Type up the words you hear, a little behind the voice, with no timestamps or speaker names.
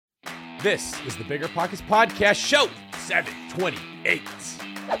This is the Bigger Pockets Podcast, show 728.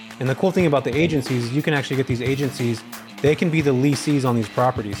 And the cool thing about the agencies, you can actually get these agencies, they can be the leasees on these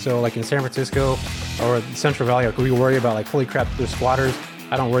properties. So like in San Francisco or Central Valley, like we worry about like, holy crap, there's squatters.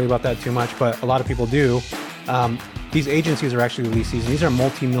 I don't worry about that too much, but a lot of people do. These agencies are actually leasees, and these are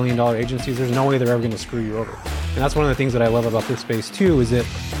multi-million-dollar agencies. There's no way they're ever going to screw you over. And that's one of the things that I love about this space too, is that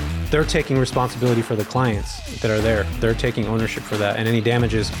they're taking responsibility for the clients that are there. They're taking ownership for that, and any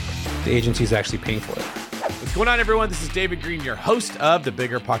damages, the agency's actually paying for it. What's going on, everyone? This is David Green, your host of the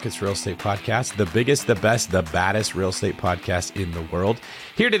Bigger Pockets Real Estate Podcast, the biggest, the best, the baddest real estate podcast in the world.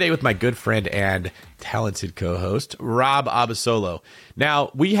 Here today with my good friend and talented co-host, Rob Abasolo.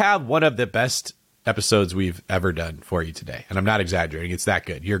 Now, we have one of the best episodes we've ever done for you today. And I'm not exaggerating. It's that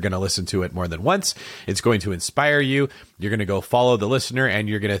good. You're going to listen to it more than once. It's going to inspire you. You're going to go follow the listener and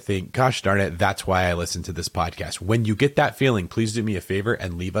you're going to think, gosh darn it, that's why I listen to this podcast. When you get that feeling, please do me a favor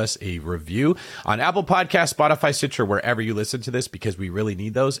and leave us a review on Apple Podcasts, Spotify, Stitcher, wherever you listen to this, because we really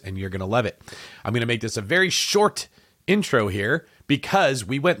need those and you're going to love it. I'm going to make this a very short intro here because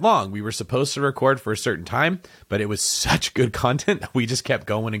we went long. We were supposed to record for a certain time, but it was such good content that we just kept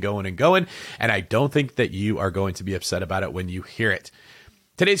going and going and going. And I don't think that you are going to be upset about it when you hear it.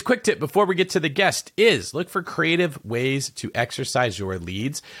 Today's quick tip before we get to the guest is look for creative ways to exercise your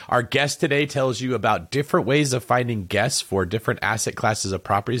leads. Our guest today tells you about different ways of finding guests for different asset classes of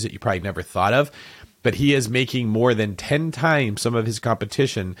properties that you probably never thought of. But he is making more than 10 times some of his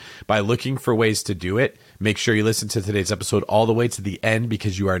competition by looking for ways to do it. Make sure you listen to today's episode all the way to the end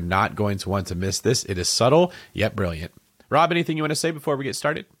because you are not going to want to miss this. It is subtle, yet brilliant. Rob, anything you want to say before we get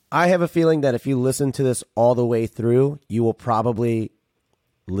started? I have a feeling that if you listen to this all the way through, you will probably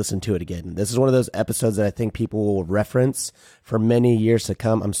listen to it again. This is one of those episodes that I think people will reference for many years to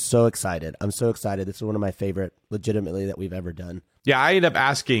come. I'm so excited. This is one of my favorite, legitimately, that we've ever done. Yeah, I ended up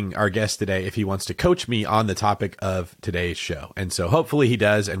asking our guest today if he wants to coach me on the topic of today's show. And so hopefully he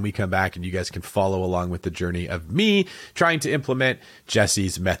does, and we come back and you guys can follow along with the journey of me trying to implement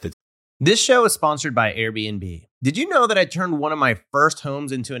Jesse's methods. This show is sponsored by Airbnb. Did you know that I turned one of my first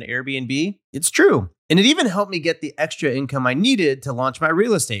homes into an Airbnb? It's true. And it even helped me get the extra income I needed to launch my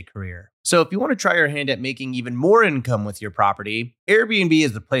real estate career. So if you want to try your hand at making even more income with your property, Airbnb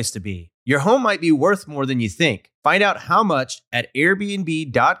is the place to be. Your home might be worth more than you think. Find out how much at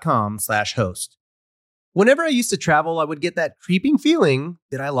airbnb.com/host. Whenever I used to travel, I would get that creeping feeling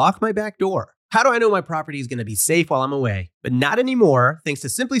that I locked my back door. How do I know my property is going to be safe while I'm away? But not anymore, thanks to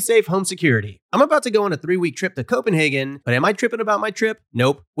SimpliSafe Home Security. I'm about to go on a 3-week trip to Copenhagen, but am I tripping about my trip?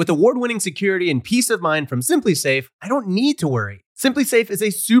 Nope. With award-winning security and peace of mind from SimpliSafe, I don't need to worry. SimpliSafe is a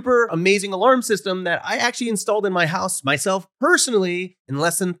super amazing alarm system that I actually installed in my house myself personally in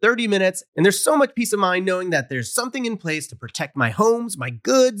less than 30 minutes. And there's so much peace of mind knowing that there's something in place to protect my homes, my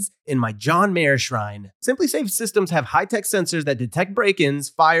goods, and my John Mayer shrine. SimpliSafe systems have high-tech sensors that detect break-ins,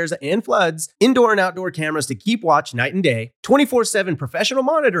 fires, and floods, indoor and outdoor cameras to keep watch night and day, 24/7 professional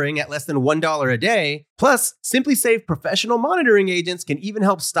monitoring at less than $1 a day. Plus, SimpliSafe professional monitoring agents can even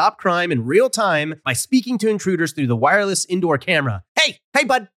help stop crime in real time by speaking to intruders through the wireless indoor camera. Hey,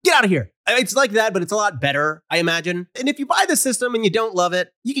 bud, get out of here. It's like that, but it's a lot better, I imagine. And if you buy the system and you don't love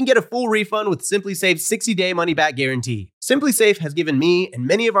it, you can get a full refund with SimpliSafe's 60-day money-back guarantee. SimpliSafe has given me and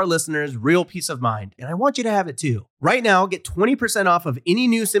many of our listeners real peace of mind, and I want you to have it too. Right now, get 20% off of any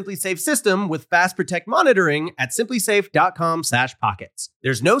new SimpliSafe system with Fast Protect monitoring at simplisafe.com/pockets.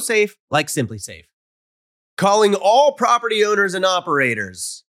 There's no safe like SimpliSafe. Calling all property owners and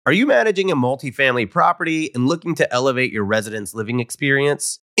operators. Are you managing a multifamily property and looking to elevate your residents' living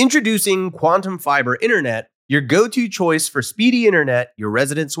experience? Introducing Quantum Fiber Internet, your go-to choice for speedy internet your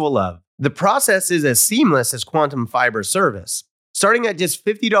residents will love. The process is as seamless as Quantum Fiber service. Starting at just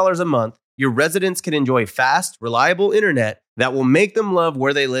 $50 a month, your residents can enjoy fast, reliable internet that will make them love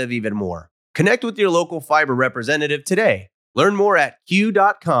where they live even more. Connect with your local fiber representative today. Learn more at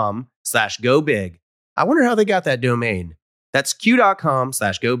q.com/go-big. I wonder how they got that domain. That's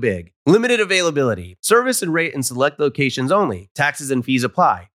q.com/go-big. Limited availability. Service and rate in select locations only. Taxes and fees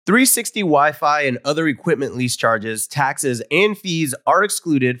apply. 360 Wi-Fi and other equipment lease charges, taxes, and fees are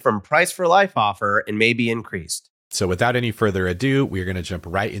excluded from Price for Life offer and may be increased. So without any further ado, we're going to jump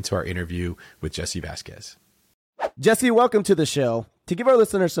right into our interview with Jesse Vasquez. Jesse, welcome to the show. To give our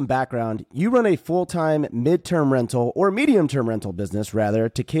listeners some background, you run a full-time mid-term rental or medium-term rental business, rather,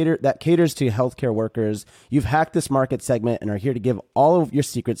 that caters to healthcare workers. You've hacked this market segment and are here to give all of your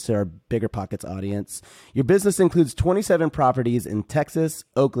secrets to our Bigger Pockets audience. Your business includes 27 properties in Texas,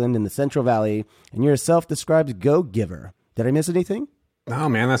 Oakland, and the Central Valley, and you're a self-described go-giver. Did I miss anything? Oh,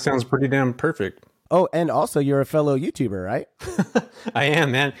 man, that sounds pretty damn perfect. Oh, and also you're a fellow YouTuber, right? I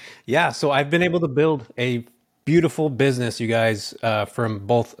am, man. Yeah. So I've been able to build a beautiful business, you guys, from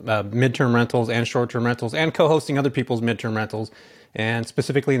both midterm rentals and short-term rentals, and co-hosting other people's midterm rentals, and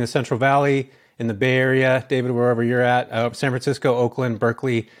specifically in the Central Valley, in the Bay Area, David, wherever you're at, San Francisco, Oakland,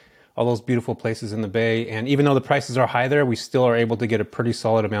 Berkeley, all those beautiful places in the Bay. And even though the prices are high there, we still are able to get a pretty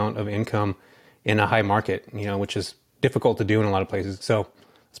solid amount of income in a high market, which is difficult to do in a lot of places. So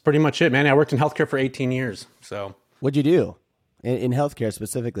that's pretty much it, man. I worked in healthcare for 18 years. So what'd you do in healthcare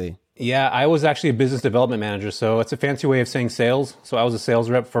specifically? Yeah, I was actually a business development manager. So it's a fancy way of saying sales. So I was a sales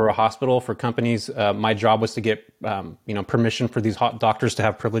rep for a hospital, for companies. My job was to get, permission for these doctors to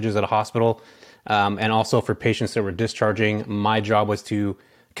have privileges at a hospital. And also for patients that were discharging, my job was to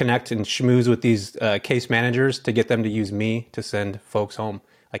connect and schmooze with these case managers to get them to use me to send folks home.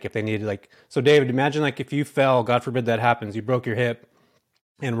 Like if they needed, so David, imagine if you fell, God forbid that happens, you broke your hip,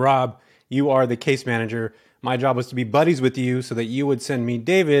 and Rob, you are the case manager. My job was to be buddies with you so that you would send me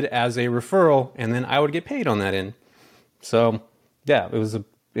David as a referral, and then I would get paid on that end. So yeah, it was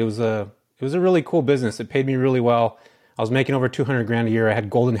a really cool business. It paid me really well. I was making over $200,000 a year. I had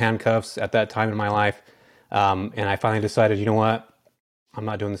golden handcuffs at that time in my life. And I finally decided, you know what? I'm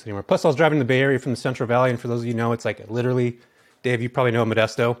not doing this anymore. Plus I was driving the Bay Area from the Central Valley. And for those of you who know, it's literally, Dave, you probably know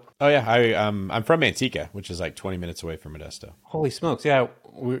Modesto. Oh yeah. I'm from Manteca, which is 20 minutes away from Modesto. Holy smokes. Yeah.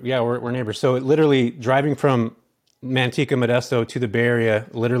 We're neighbors. So literally driving from Manteca, Modesto to the Bay Area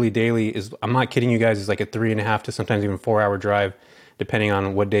literally daily I'm not kidding you guys, is a 3.5 to sometimes even 4 hour drive, depending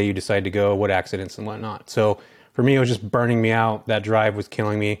on what day you decide to go, what accidents and whatnot. So for me, it was just burning me out. That drive was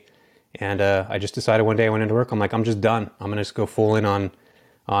killing me. And I just decided one day I went into work, I'm just done. I'm going to just go full in on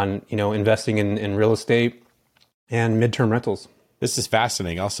investing in real estate and midterm rentals. This is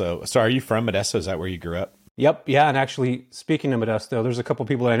fascinating also. So are you from Modesto? Is that where you grew up? Yep. Yeah. And actually, speaking of Modesto, there's a couple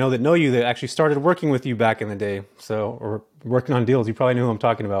people that I know that actually started working with you back in the day. So, or working on deals. You probably know who I'm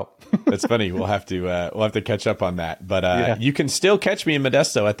talking about. That's funny. We'll have to catch up on that. But You can still catch me in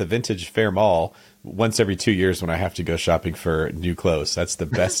Modesto at the Vintage Fair Mall once every 2 years when I have to go shopping for new clothes. That's the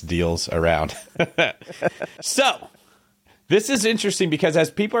best deals around. So this is interesting because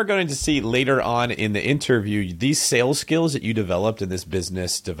as people are going to see later on in the interview, these sales skills that you developed in this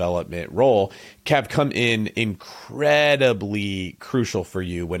business development role have come in incredibly crucial for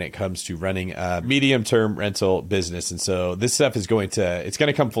you when it comes to running a medium-term rental business. And so this stuff is going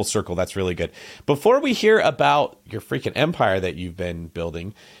to come full circle. That's really good. Before we hear about your freaking empire that you've been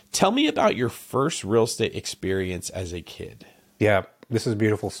building, tell me about your first real estate experience as a kid. Yeah, this is a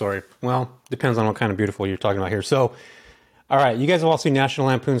beautiful story. Well, depends on what kind of beautiful you're talking about here. So, all right, you guys have all seen National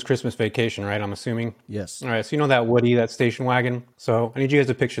Lampoon's Christmas Vacation, right? I'm assuming? Yes. All right, so you know that Woody, that station wagon? So I need you guys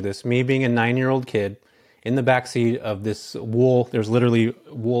to picture this. Me being a 9-year-old kid in the backseat of this there's literally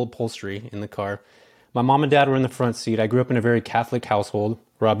wool upholstery in the car. My mom and dad were in the front seat. I grew up in a very Catholic household.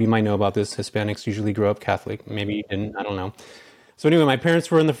 Rob, you might know about this. Hispanics usually grow up Catholic. Maybe you didn't. I don't know. So anyway, my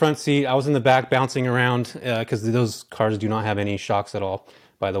parents were in the front seat. I was in the back bouncing around because those cars do not have any shocks at all,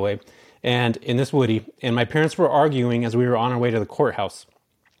 by the way. And in this Woody, and my parents were arguing as we were on our way to the courthouse.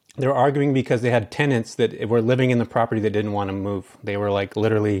 They were arguing because they had tenants that were living in the property that didn't want to move. They were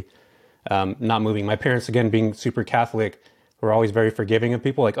literally not moving. My parents, again, being super Catholic, were always very forgiving of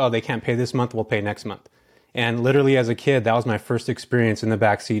people. Oh, they can't pay this month, we'll pay next month. And literally as a kid, that was my first experience in the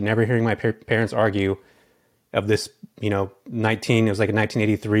backseat, never hearing my parents argue of this, it was a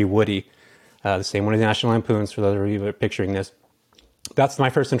 1983 Woody, the same one as National Lampoon's, for those of you who are picturing this. That's my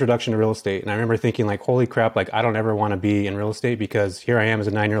first introduction to real estate. And I remember thinking holy crap, I don't ever want to be in real estate because here I am as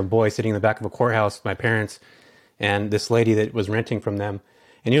a 9-year-old boy sitting in the back of a courthouse with my parents and this lady that was renting from them.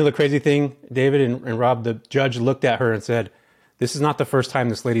 And the crazy thing, David and Rob, the judge looked at her and said, this is not the first time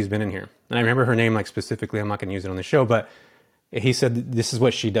this lady's been in here. And I remember her name specifically. I'm not going to use it on the show, but he said, this is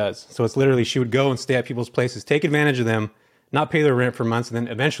what she does. So it's literally, she would go and stay at people's places, take advantage of them, not pay their rent for months, and then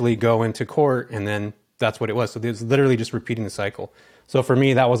eventually go into court. And then that's what it was. So it was literally just repeating the cycle. So for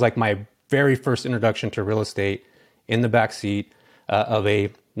me, that was my very first introduction to real estate in the backseat of a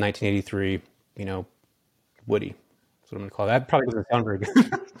 1983, Woody. That's what I'm going to call it. That probably doesn't sound very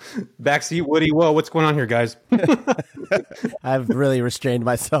good. Backseat Woody. Whoa, what's going on here, guys? I've really restrained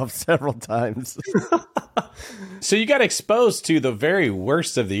myself several times. So you got exposed to the very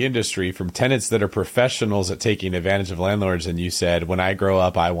worst of the industry from tenants that are professionals at taking advantage of landlords. And you said, when I grow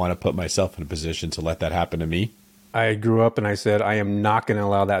up, I want to put myself in a position to let that happen to me. I grew up and I said, I am not going to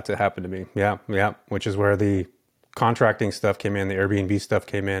allow that to happen to me. Yeah. Which is where the contracting stuff came in, the Airbnb stuff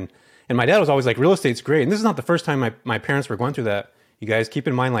came in. And my dad was always real estate's great. And this is not the first time my parents were going through that. You guys keep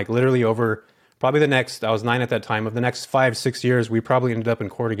in mind, literally over probably I was 9 at that time. Of the next 5-6 years, we probably ended up in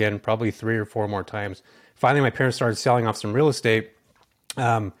court again, probably 3 or 4 more times. Finally, my parents started selling off some real estate.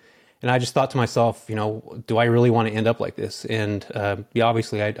 And I just thought to myself, do I really want to end up like this? And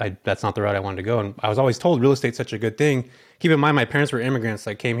obviously, I that's not the route I wanted to go. And I was always told real estate's such a good thing. Keep in mind, my parents were immigrants.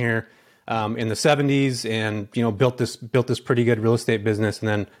 I came here in the 70s and, built this pretty good real estate business. And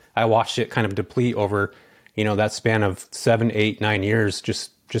then I watched it kind of deplete over, that span of 7, 8, 9 years,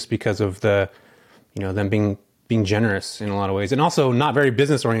 just because of them being generous in a lot of ways, and also not very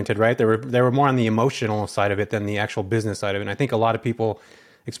business oriented, right? They were more on the emotional side of it than the actual business side of it. And I think a lot of people,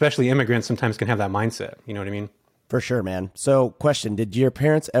 especially immigrants, sometimes can have that mindset. You know what I mean? For sure, man. So question, did your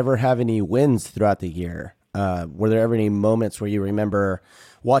parents ever have any wins throughout the year? Were there ever any moments where you remember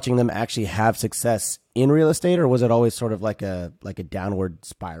watching them actually have success in real estate, or was it always sort of like a downward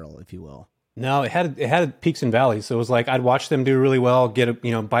spiral, if you will? No, it had peaks and valleys. So it was like I'd watch them do really well,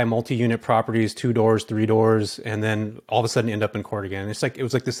 buy multi-unit properties, 2 doors, 3 doors, and then all of a sudden end up in court again. It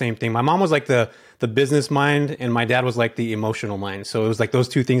was like the same thing. My mom was like the business mind, and my dad was like the emotional mind. So it was like those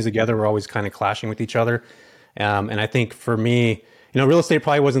two things together were always kind of clashing with each other. And I think for me, real estate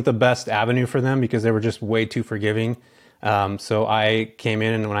probably wasn't the best avenue for them because they were just way too forgiving. So I came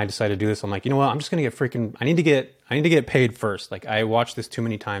in, and when I decided to do this, I'm like, I'm just going to get I need to get paid first. Like, I watched this too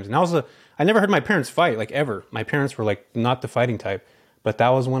many times, and I never heard my parents fight, like, ever. My parents were like not the fighting type, but that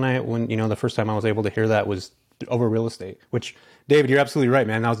was when the first time I was able to hear that was over real estate, which, David, you're absolutely right,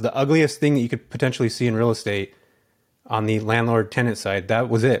 man. That was the ugliest thing that you could potentially see in real estate on the landlord tenant side. That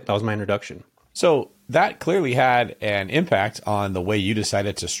was it. That was my introduction. So that clearly had an impact on the way you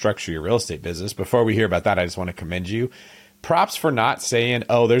decided to structure your real estate business. Before we hear about that, I just want to commend you. Props for not saying,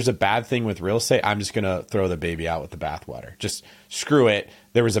 oh, there's a bad thing with real estate, I'm just going to throw the baby out with the bathwater. Just screw it.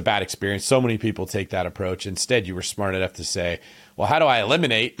 There was a bad experience. So many people take that approach. Instead, you were smart enough to say, well, how do I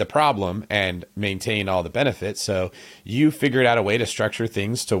eliminate the problem and maintain all the benefits? So you figured out a way to structure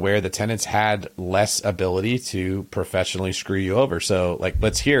things to where the tenants had less ability to professionally screw you over. So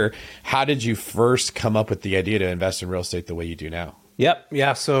let's hear, how did you first come up with the idea to invest in real estate the way you do now? Yep.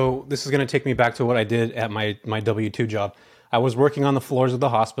 Yeah. So this is going to take me back to what I did at my W-2 job. I was working on the floors of the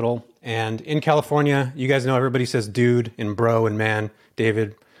hospital, and in California, you guys know everybody says dude and bro and man.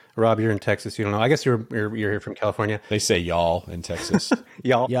 David, Rob, you're in Texas. You don't know. I guess you're here from California. They say y'all in Texas.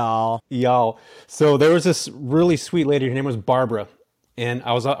 Y'all. So there was this really sweet lady. Her name was Barbara, and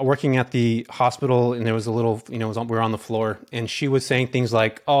I was working at the hospital, and there was a little, we were on the floor, and she was saying things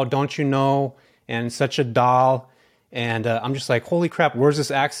like, "Oh, don't you know?" and "such a doll." And I'm just like, holy crap, where's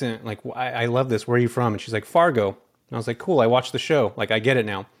this accent? Like, I love this. Where are you from? And she's like, Fargo. And I was like, cool, I watched the show. Like, I get it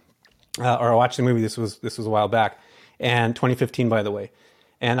now. Or I watched the movie. This was a while back. And 2015, by the way.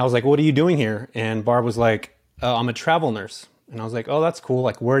 And I was like, what are you doing here? And Barb was like, I'm a travel nurse. And I was like, oh, that's cool.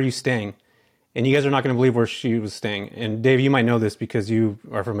 Like, where are you staying? And you guys are not going to believe where she was staying. And Dave, you might know this because you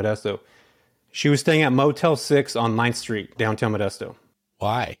are from Modesto. She was staying at Motel 6 on 9th Street, downtown Modesto.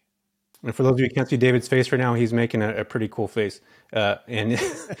 Why? And for those of you who can't see David's face right now, he's making a pretty cool face. And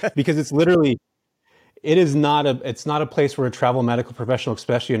because it's literally, it's not a place where a travel medical professional,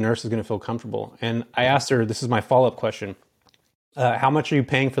 especially a nurse, is going to feel comfortable. And I asked her, this is my follow-up question, how much are you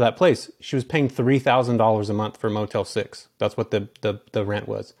paying for that place? She was paying $3,000 a month for Motel 6. That's what the rent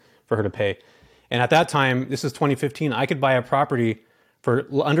was for her to pay. And at that time, this is 2015, I could buy a property for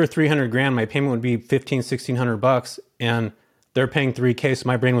under $300,000. My payment would be $1,600, and they're paying $3,000. So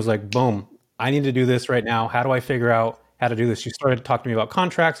my brain was like, boom, I need to do this right now. How do I figure out how to do this? She started to talk to me about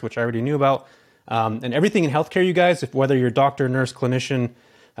contracts, which I already knew about. And everything in healthcare, you guys, whether you're a doctor, nurse, clinician,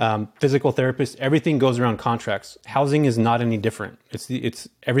 physical therapist, everything goes around contracts. Housing is not any different. It's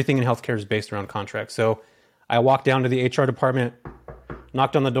everything in healthcare is based around contracts. So I walked down to the HR department,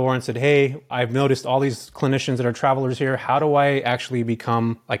 knocked on the door and said, hey, I've noticed all these clinicians that are travelers here. How do I actually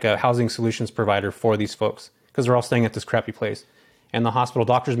become like a housing solutions provider for these folks? Because they're all staying at this crappy place. And the hospital,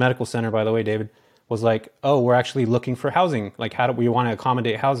 Doctors Medical Center, by the way, David, was like, oh, we're actually looking for housing. Like, how do we want to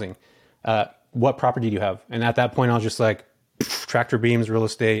accommodate housing? What property do you have? And at that point, I was just like, tractor beams, real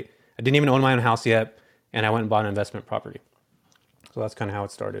estate. I didn't even own my own house yet. And I went and bought an investment property. So that's kind of how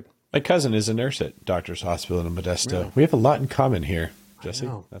it started. My cousin is a nurse at Doctors Hospital in Modesto. Really? We have a lot in common here,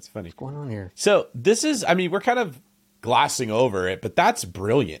 Jesse. That's funny. What's going on here? So this is, we're kind of glossing over it, but that's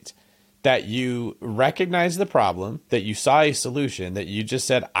brilliant. That you recognize the problem, that you saw a solution, that you just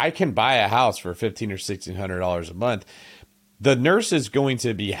said, I can buy a house for $1,500 or $1,600 a month. The nurse is going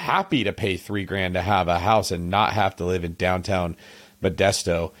to be happy to pay $3,000 to have a house and not have to live in downtown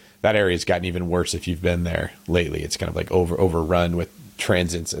Modesto. That area's gotten even worse if you've been there lately. It's kind of like overrun with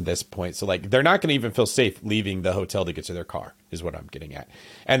transits at this point. So like they're not going to even feel safe leaving the hotel to get to their car is what I'm getting at.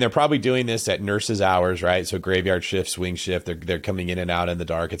 And they're probably doing this at nurses' hours, right? So graveyard shift, swing shift, they're coming in and out in the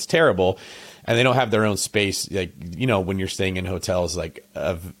dark. It's terrible. And they don't have their own space. Like, you know, when you're staying in hotels like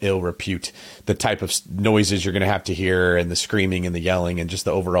of ill repute, the type of noises you're going to have to hear and the screaming and the yelling and just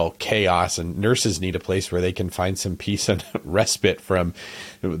the overall chaos. And nurses need a place where they can find some peace and respite from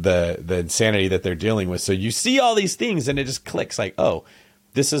the insanity that they're dealing with. So you see all these things and it just clicks like, oh,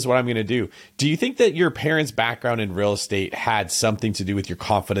 this is what I'm going to do. Do you think that your parents' background in real estate had something to do with your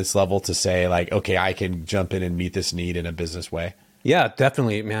confidence level to say like, okay, I can jump in and meet this need in a business way? Yeah,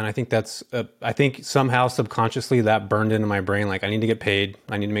 definitely, man. I think that's, I think somehow subconsciously that burned into my brain. Like I need to get paid.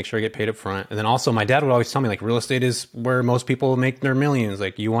 I need to make sure I get paid up front. And then also my dad would always tell me like real estate is where most people make their millions.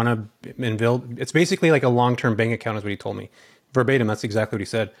 Like you want to build, it's basically like a long-term bank account is what he told me. Verbatim, that's exactly what he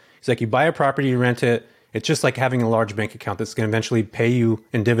said. He's like, you buy a property, you rent it. It's just like having a large bank account that's going to eventually pay you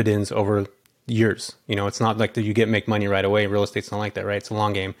in dividends over years. You know, it's not like that you make money right away. Real estate's not like that, right? It's a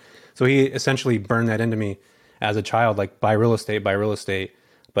long game. So he essentially burned that into me as a child, like buy real estate,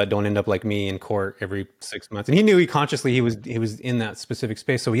 but don't end up like me in court every 6 months. And he knew he was in that specific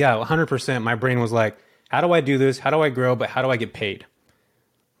space. So yeah, 100%. My brain was like, how do I do this? How do I grow? But how do I get paid?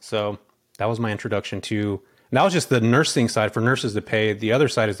 So that was my introduction to. And that was just the nursing side for nurses to pay. The other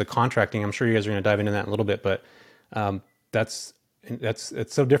side is the contracting. I'm sure you guys are going to dive into that in a little bit, but it's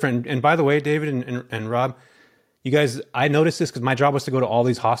so different. And by the way, David and Rob, you guys, I noticed this because my job was to go to all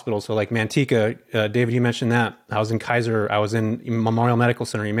these hospitals. So like Manteca, David, you mentioned that. I was in Kaiser. I was in Memorial Medical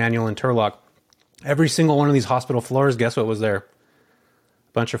Center, Emmanuel and Turlock. Every single one of these hospital floors, guess what was there?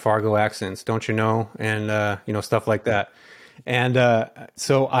 A bunch of Fargo accents, don't you know? And, stuff like that. And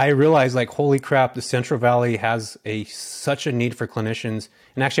so I realized like, holy crap, the Central Valley has such a need for clinicians.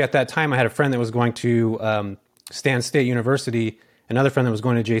 And actually at that time, I had a friend that was going to Stan State University, another friend that was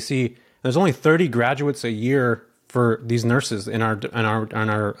going to JC. There's only 30 graduates a year for these nurses in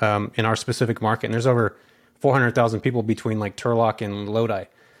our specific market. And there's over 400,000 people between like Turlock and Lodi.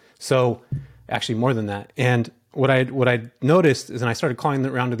 So actually more than that. And what I noticed is, and I started calling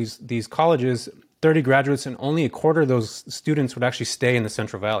around to these colleges, 30 graduates, and only a quarter of those students would actually stay in the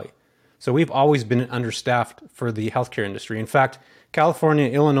Central Valley. So we've always been understaffed for the healthcare industry. In fact, California,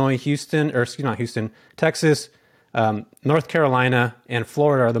 Illinois, Texas, North Carolina, and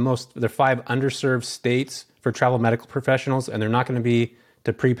Florida are the 5 underserved states for travel medical professionals, and they're not going to be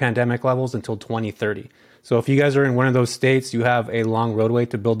to pre-pandemic levels until 2030. So if you guys are in one of those states, you have a long roadway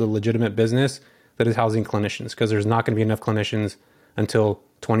to build a legitimate business that is housing clinicians, because there's not going to be enough clinicians until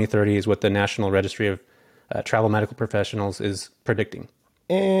 2030 is what the National Registry of Travel Medical Professionals is predicting.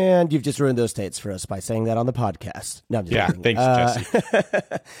 And you've just ruined those states for us by saying that on the podcast. No, I'm just kidding. Thanks,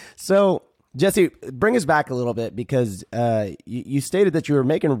 Jesse. So, Jesse, bring us back a little bit, because you stated that you were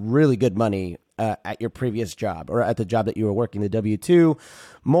making really good money at your previous job, or at the job that you were working, the W-2,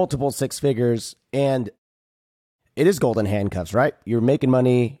 multiple 6 figures, and it is golden handcuffs, right? You're making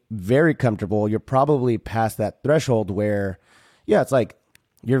money, very comfortable. You're probably past that threshold where, yeah, it's like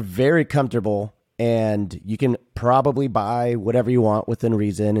you're very comfortable and you can probably buy whatever you want within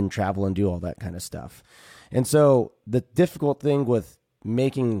reason and travel and do all that kind of stuff. And so the difficult thing with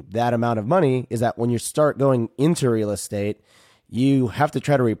making that amount of money is that when you start going into real estate, you have to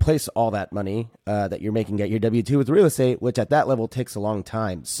try to replace all that money that you're making at your W-2 with real estate, which at that level takes a long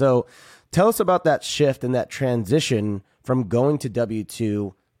time. So tell us about that shift and that transition from going to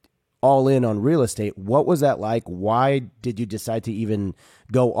W-2 all in on real estate. What was that like? Why did you decide to even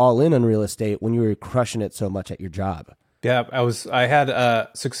go all in on real estate when you were crushing it so much at your job? Yeah, I had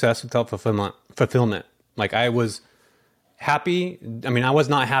success with fulfillment. Like I was happy. I mean, I was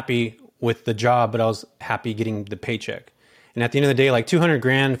not happy with the job, but I was happy getting the paycheck. And at the end of the day, like 200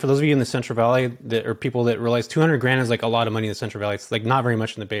 grand, for those of you in the Central Valley or people that realize 200 grand is like a lot of money in the Central Valley. It's like not very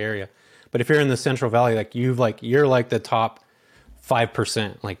much in the Bay Area. But if you're in the Central Valley, like you're like the top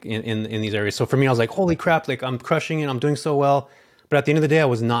 5%, like in these areas. So for me, I was like, holy crap, like I'm crushing it. I'm doing so well. But at the end of the day, I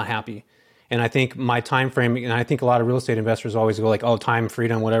was not happy. And I think my time frame, and I think a lot of real estate investors always go like, oh, time,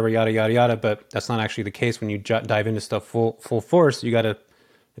 freedom, whatever, yada, yada, yada. But that's not actually the case. When you dive into stuff full force, it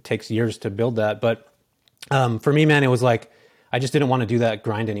takes years to build that. But for me, man, it was like, I just didn't want to do that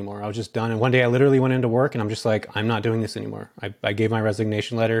grind anymore. I was just done. And one day I literally went into work and I'm just like, I'm not doing this anymore. I gave my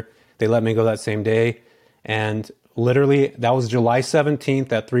resignation letter. They let me go that same day. And literally, that was July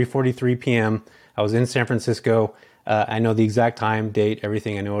 17th at 3:43 p.m. I was in San Francisco. I know the exact time, date,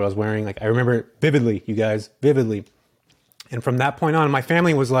 everything. I know what I was wearing. Like I remember it vividly, you guys, vividly. And from that point on, my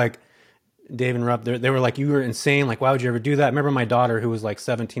family was like, Dave and Rob, they were like, you were insane. Like, why would you ever do that? I remember my daughter, who was like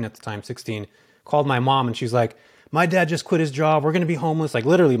 17 at the time, 16, called my mom and she's like, my dad just quit his job. We're going to be homeless. Like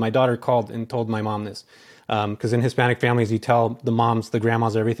literally my daughter called and told my mom this. Because in Hispanic families, you tell the moms, the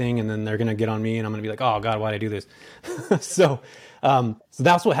grandmas, everything, and then they're going to get on me and I'm going to be like, oh God, why'd I do this? So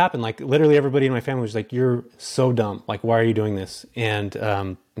that's what happened. Like literally everybody in my family was like, you're so dumb. Like, why are you doing this? And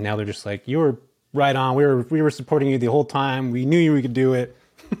now they're just like, you were right on. We were supporting you the whole time. We knew you could do it.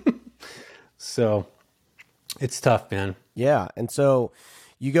 So it's tough, man. Yeah. And so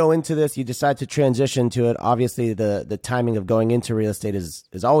you go into this, you decide to transition to it. Obviously, the timing of going into real estate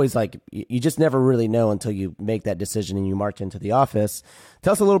is always like, you just never really know until you make that decision and you march into the office.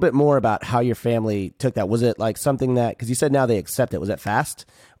 Tell us a little bit more about how your family took that. Was it like something that, because you said now they accept it, was it fast?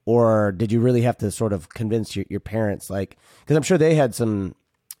 Or did you really have to sort of convince your parents? Like, because I'm sure they had some,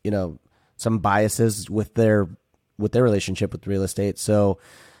 some biases with their relationship with real estate. So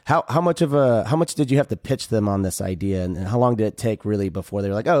how much did you have to pitch them on this idea, and how long did it take really before they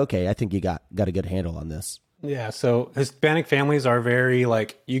were like, oh, okay, I think you got a good handle on this? Yeah. So Hispanic families are very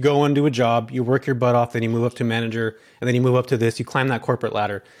like, you go and do a job, you work your butt off, then you move up to manager, and then you move up to this, you climb that corporate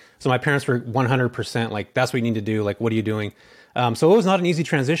ladder. So my parents were 100% like, that's what you need to do. Like, what are you doing? So it was not an easy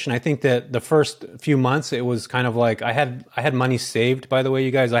transition. I think that the first few months, it was kind of like, I had money saved, by the way,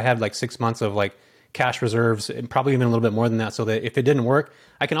 you guys. I had like 6 months of like cash reserves, and probably even a little bit more than that, so that if it didn't work,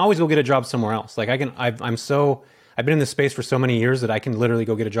 I can always go get a job somewhere else. Like I've been in this space for so many years that I can literally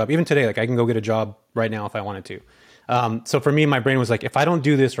go get a job. Even today, like I can go get a job right now if I wanted to. So for me, my brain was like, if I don't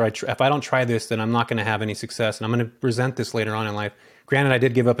do this, or if I don't try this, then I'm not going to have any success, and I'm going to resent this later on in life. Granted, I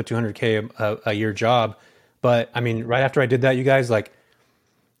did give up a $200K a year job, but I mean, right after I did that, you guys, like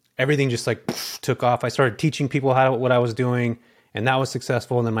everything just like took off. I started teaching people what I was doing, and that was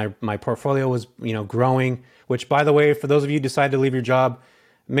successful. And then my portfolio was, growing, which, by the way, for those of you who decide to leave your job,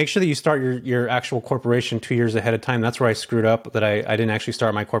 make sure that you start your actual corporation 2 years ahead of time. That's where I screwed up, that I didn't actually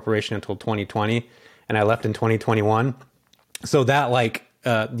start my corporation until 2020, and I left in 2021. So that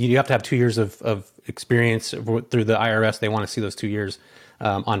you have to have 2 years of experience through the IRS. They want to see those 2 years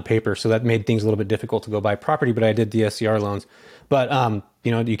on paper. So that made things a little bit difficult to go buy property, but I did DSCR loans. But,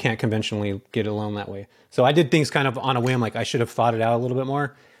 you can't conventionally get a loan that way. So I did things kind of on a whim. Like I should have thought it out a little bit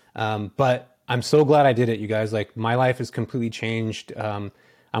more. But I'm so glad I did it, you guys. Like my life has completely changed.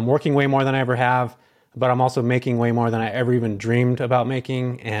 I'm working way more than I ever have, but I'm also making way more than I ever even dreamed about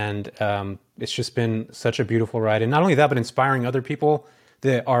making. And it's just been such a beautiful ride. And not only that, but inspiring other people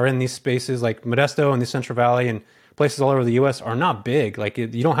that are in these spaces. Like Modesto and the Central Valley and places all over the U.S. are not big. Like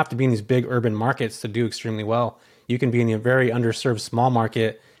you don't have to be in these big urban markets to do extremely well. You can be in a very underserved small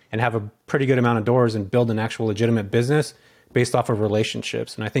market and have a pretty good amount of doors and build an actual legitimate business based off of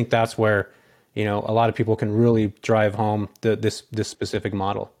relationships. And I think that's where, a lot of people can really drive home this specific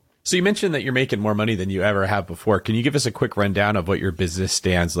model. So you mentioned that you're making more money than you ever have before. Can you give us a quick rundown of what your business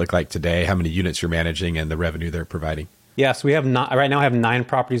stands look like today, how many units you're managing, and the revenue they're providing? Yeah, so right now I have 9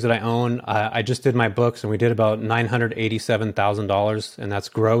 properties that I own. I just did my books, and we did about $987,000, and that's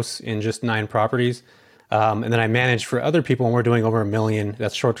gross in just 9 properties. And then I manage for other people, and we're doing over $1 million.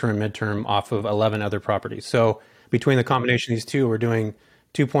 That's short-term and midterm off of 11 other properties. So between the combination of these two, we're doing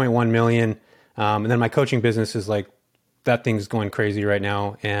 2.1 million. And then my coaching business is like, that thing's going crazy right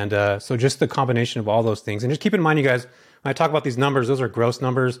now. And so just the combination of all those things. And just keep in mind, you guys, when I talk about these numbers, those are gross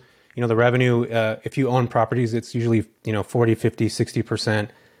numbers. The revenue, if you own properties, it's usually, 40, 50, 60%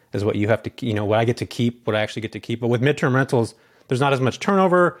 is what you have to, what I get to keep, what I actually get to keep. But with midterm rentals, there's not as much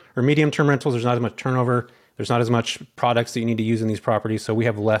turnover, or medium-term rentals, there's not as much turnover. There's not as much products that you need to use in these properties. So we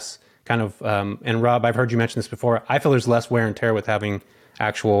have less kind of, and Rob, I've heard you mention this before. I feel there's less wear and tear with having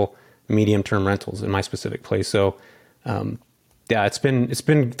actual medium-term rentals in my specific place. So, yeah, it's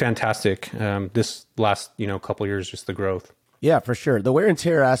been fantastic. This last, couple years, just the growth. Yeah, for sure. The wear and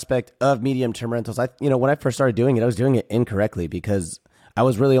tear aspect of medium-term rentals, when I first started doing it, I was doing it incorrectly because I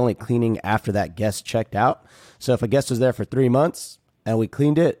was really only cleaning after that guest checked out. So if a guest was there for 3 months and we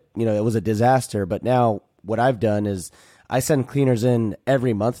cleaned it, it was a disaster. But now what I've done is I send cleaners in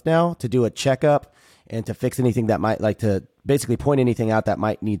every month now to do a checkup and to fix anything that might, like, to basically point anything out that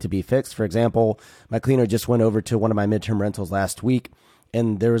might need to be fixed. For example, my cleaner just went over to one of my midterm rentals last week,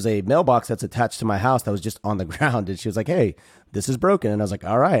 and there was a mailbox that's attached to my house that was just on the ground. And she was like, hey, this is broken. And I was like,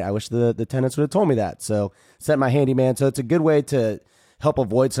 all right, I wish the tenants would have told me that. So sent my handyman. So it's a good way to help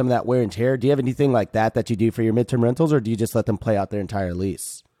avoid some of that wear and tear. Do you have anything like that you do for your midterm rentals, or do you just let them play out their entire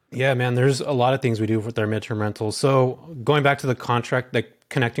lease? Yeah, man, there's a lot of things we do with our midterm rentals. So going back to the contract, like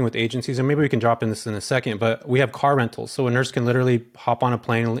connecting with agencies, and maybe we can drop in this in a second, but we have car rentals. So a nurse can literally hop on a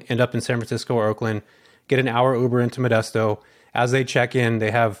plane, end up in San Francisco or Oakland, get an hour Uber into Modesto. As they check in,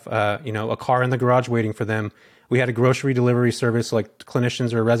 they have a car in the garage waiting for them. We had a grocery delivery service, like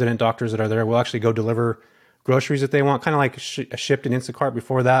clinicians or resident doctors that are there will actually go deliver groceries that they want, kind of like Shipt and Instacart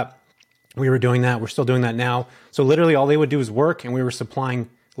before that. We were doing that. We're still doing that now. So literally all they would do is work, and we were supplying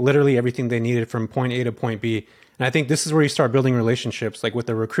literally everything they needed from point A to point B. And I think this is where you start building relationships, like with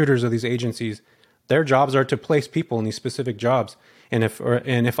the recruiters of these agencies. Their jobs are to place people in these specific jobs. And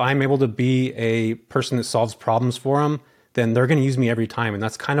if I'm able to be a person that solves problems for them, then they're going to use me every time. And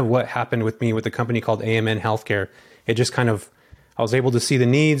that's kind of what happened with me with a company called AMN Healthcare. It just kind of, I was able to see the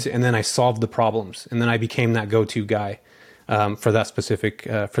needs, and then I solved the problems. And then I became that go-to guy for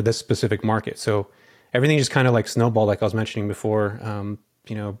this specific market. So everything just kind of like snowballed, like I was mentioning before,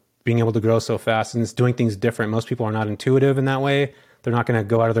 being able to grow so fast and it's doing things different. Most people are not intuitive in that way. They're not going to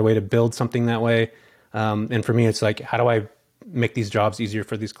go out of their way to build something that way. And for me, it's like, how do I make these jobs easier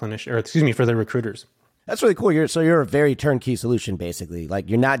for these clinicians, for the recruiters? That's really cool. You're a very turnkey solution, basically. Like,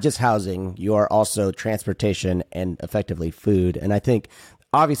 you're not just housing, you are also transportation and effectively food. And I think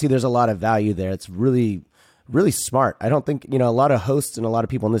obviously there's a lot of value there. It's really, really smart. I don't think, a lot of hosts and a lot of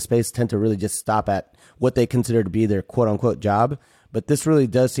people in this space tend to really just stop at what they consider to be their quote unquote job. But this really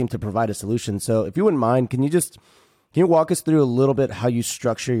does seem to provide a solution. So if you wouldn't mind, can you walk us through a little bit how you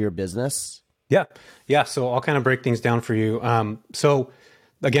structure your business? Yeah. So I'll kind of break things down for you. So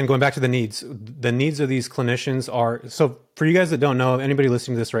again, going back to the needs of these clinicians are, so for you guys that don't know, anybody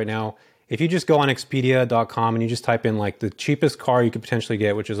listening to this right now, if you just go on Expedia.com and you just type in like the cheapest car you could potentially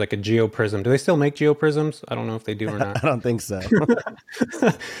get, which is like a Geo Prism. Do they still make Geo Prisms? I don't know if they do or not. I don't think so.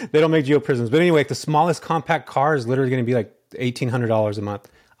 They don't make Geo Prisms. But anyway, the smallest compact car is literally going to be like $1,800 a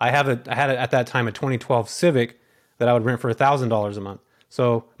month. I had it at that time, a 2012 Civic that I would rent for $1,000 a month.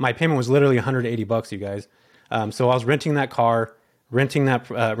 So my payment was literally $180, you guys. So I was renting that car, renting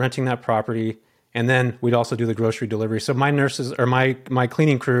that property, and then we'd also do the grocery delivery. So my nurses or my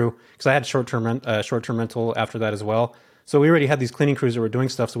cleaning crew, because I had short-term rental after that as well. So we already had these cleaning crews that were doing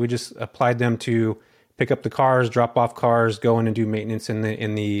stuff. So we just applied them to pick up the cars, drop off cars, go in and do maintenance in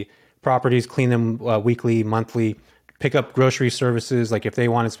the properties, clean them weekly, monthly, pick up grocery services, like if they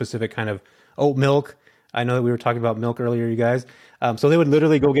wanted specific kind of oat milk. I know that we were talking about milk earlier, you guys. So they would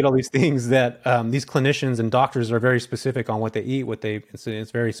literally go get all these things that these clinicians and doctors are very specific on what they eat,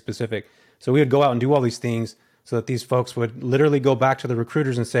 it's very specific. So we would go out and do all these things so that these folks would literally go back to the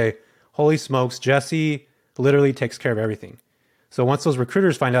recruiters and say, holy smokes, Jesse literally takes care of everything. So once those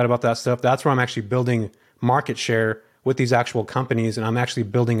recruiters find out about that stuff, that's where I'm actually building market share with these actual companies. And I'm actually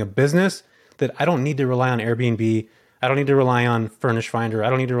building a business that I don't need to rely on Airbnb. I don't need to rely on Furnish Finder. I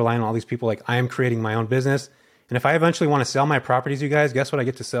don't need to rely on all these people. Like, I am creating my own business. And if I eventually want to sell my properties, you guys, guess what I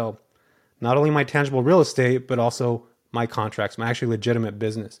get to sell? Not only my tangible real estate, but also my contracts, my actually legitimate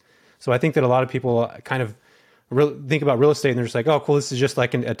business. So I think that a lot of people kind of think about real estate and they're just like, oh, cool, this is just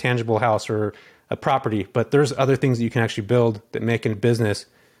like a tangible house or a property. But there's other things that you can actually build that make a business.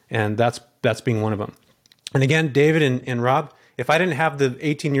 And that's being one of them. And again, David and Rob, if I didn't have the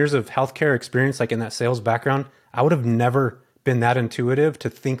 18 years of healthcare experience, like in that sales background, I would have never been that intuitive to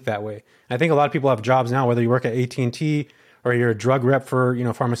think that way. And I think a lot of people have jobs now, whether you work at AT&T or you're a drug rep for,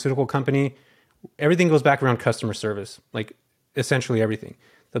 a pharmaceutical company, everything goes back around customer service, like essentially everything.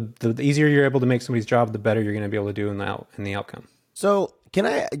 The easier you're able to make somebody's job, the better you're going to be able to do in the outcome. So can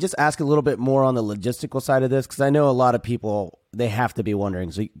I just ask a little bit more on the logistical side of this? Because I know a lot of people, they have to be wondering.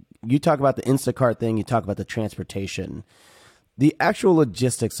 So you talk about the Instacart thing, you talk about the transportation. The actual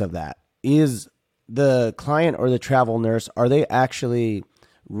logistics of that, is the client or the travel nurse, are they actually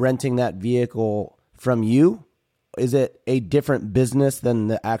renting that vehicle from you? Is it a different business than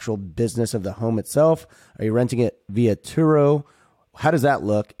the actual business of the home itself? Are you renting it via Turo? How does that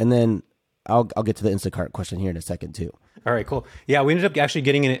look? And then I'll get to the Instacart question here in a second too. All right, cool. Yeah, we ended up actually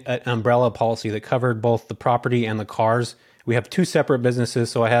getting an umbrella policy that covered both the property and the cars. We have two separate businesses.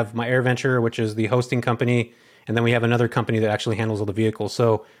 So I have my AirVenture, which is the hosting company, and then we have another company that actually handles all the vehicles.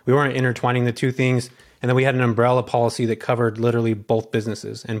 So we weren't intertwining the two things. And then we had an umbrella policy that covered literally both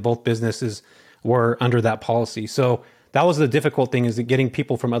businesses, and both businesses were under that policy. So that was the difficult thing, is that getting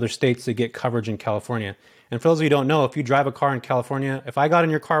people from other states to get coverage in California. And for those of you who don't know, if you drive a car in California, if I got in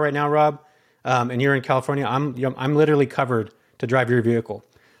your car right now, Rob, and you're in California, I'm literally covered to drive your vehicle.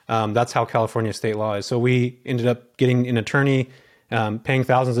 That's how California state law is. So we ended up getting an attorney, paying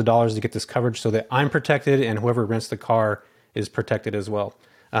thousands of dollars to get this coverage so that I'm protected and whoever rents the car is protected as well.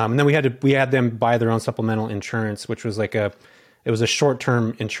 And then we had them buy their own supplemental insurance, which was it was a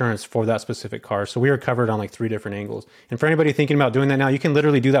short-term insurance for that specific car. So we were covered on like 3 different angles. And for anybody thinking about doing that now, you can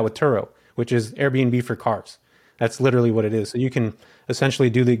literally do that with Turo, which is Airbnb for cars. That's literally what it is. So you can essentially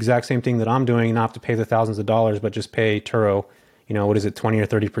do the exact same thing that I'm doing and not have to pay the thousands of dollars, but just pay Turo, 20 or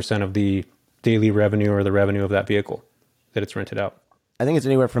 30% of the daily revenue or the revenue of that vehicle that it's rented out. I think it's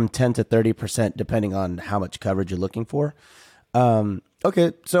anywhere from 10 to 30% depending on how much coverage you're looking for.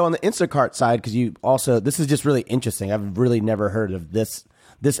 Okay, so on the Instacart side, because you also, this is just really interesting. I've really never heard of this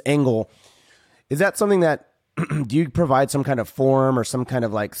angle. Is that something that, do you provide some kind of form or some kind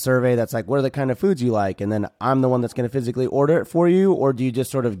of like survey that's like, what are the kind of foods you like? And then I'm the one that's going to physically order it for you? Or do you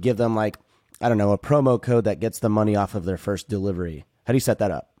just sort of give them like, I don't know, a promo code that gets them money off of their first delivery? How do you set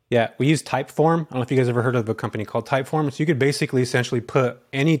that up? Yeah, we use Typeform. I don't know if you guys ever heard of a company called Typeform. So you could basically essentially put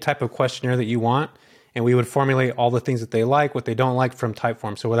any type of questionnaire that you want, and we would formulate all the things that they like, what they don't like from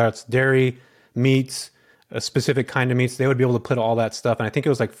Typeform. So whether it's dairy, meats, a specific kind of meats, they would be able to put all that stuff. And I think it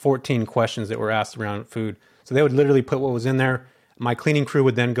was like 14 questions that were asked around food. So they would literally put what was in there. My cleaning crew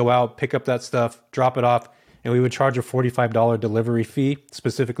would then go out, pick up that stuff, drop it off, and we would charge a $45 delivery fee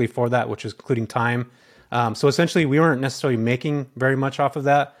specifically for that, which is including time. So essentially, we weren't necessarily making very much off of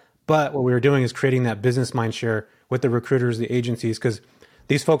that, but what we were doing is creating that business mind share with the recruiters, the agencies, because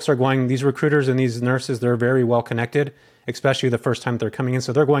these folks are going, these recruiters and these nurses, they're very well connected, especially the first time they're coming in.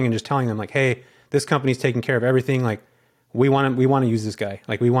 So they're going and just telling them like, hey, this company's taking care of everything. Like we want to use this guy.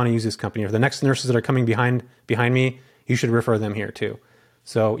 Like we want to use this company. Or the next nurses that are coming behind me, you should refer them here too.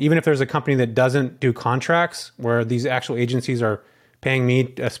 So even if there's a company that doesn't do contracts where these actual agencies are paying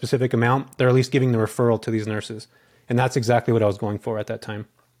me a specific amount, they're at least giving the referral to these nurses. And that's exactly what I was going for at that time.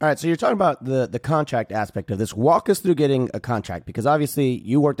 All right, so you're talking about the contract aspect of this. Walk us through getting a contract, because obviously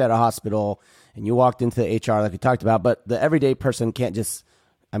you worked at a hospital and you walked into the HR like we talked about, but the everyday person can't just,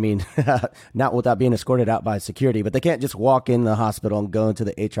 I mean, not without being escorted out by security, but they can't just walk in the hospital and go into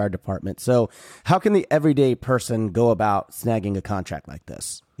the HR department. So how can the everyday person go about snagging a contract like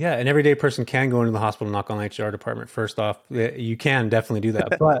this? Yeah, an everyday person can go into the hospital and knock on the HR department. First off, you can definitely do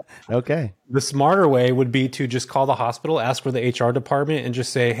that. But okay, the smarter way would be to just call the hospital, ask for the HR department, and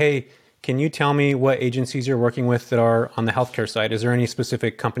just say, hey, can you tell me what agencies you're working with that are on the healthcare side? Is there any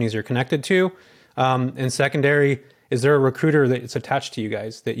specific companies you're connected to? And secondary, is there a recruiter that's attached to you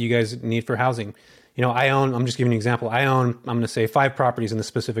guys that you guys need for housing? You know, I'm just giving an example. I'm going to say 5 properties in the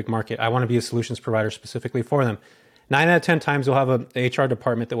specific market. I want to be a solutions provider specifically for them. 9 out of 10 times we'll have a HR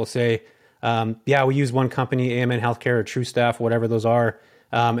department that will say, yeah, we use one company, AMN Healthcare or True Staff, whatever those are.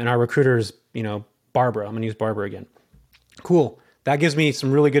 And our recruiter is, Barbara. I'm going to use Barbara again. Cool. That gives me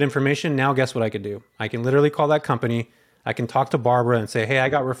some really good information. Now guess what I could do? I can literally call that company. I can talk to Barbara and say, hey, I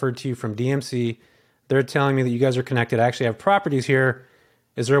got referred to you from DMC. They're telling me that you guys are connected. I actually have properties here.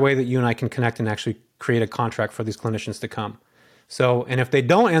 Is there a way that you and I can connect and actually create a contract for these clinicians to come? So, and if they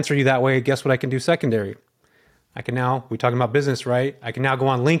don't answer you that way, guess what I can do secondary? I can now, we're talking about business, right? I can now go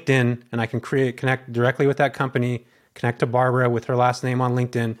on LinkedIn and I can connect directly with that company, connect to Barbara with her last name on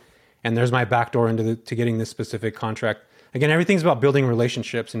LinkedIn, and there's my backdoor into to getting this specific contract. Again, everything's about building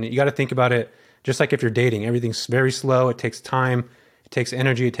relationships, and you got to think about it just like if you're dating. Everything's very slow. It takes time. It takes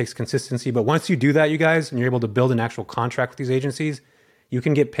energy. It takes consistency. But once you do that, you guys, and you're able to build an actual contract with these agencies, you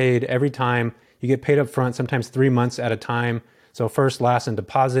can get paid every time. You get paid up front, sometimes 3 months at a time. So first, last, and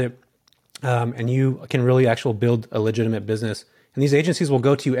deposit. And you can really actually build a legitimate business. And these agencies will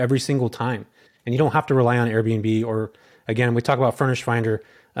go to you every single time. And you don't have to rely on Airbnb or, again, we talk about Furnish Finder.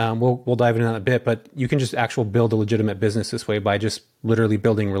 We'll dive into that in a bit, but you can just actually build a legitimate business this way by just literally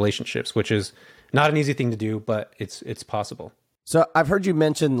building relationships, which is not an easy thing to do, but it's possible. So I've heard you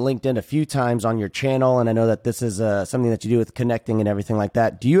mention LinkedIn a few times on your channel, and I know that this is something that you do with connecting and everything like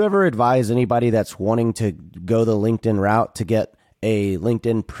that. Do you ever advise anybody that's wanting to go the LinkedIn route to get a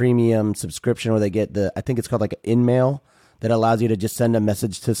LinkedIn premium subscription where they get I think it's called like an InMail that allows you to just send a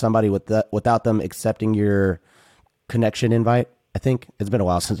message to somebody without them accepting your connection invite? I think it's been a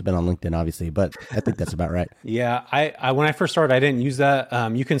while since I've been on LinkedIn, obviously, but I think that's about right. Yeah, I when I first started, I didn't use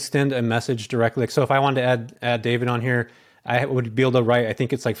that. You can send a message directly. So if I wanted to add David on here, I would be able to write, I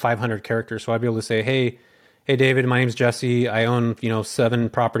think it's like 500 characters. So I'd be able to say, hey David, my name's Jesse. I own 7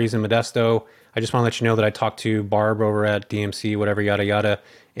 properties in Modesto. I just want to let you know that I talked to Barb over at DMC, whatever, yada, yada.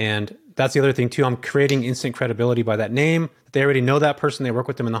 And that's the other thing too. I'm creating instant credibility by that name. They already know that person. They work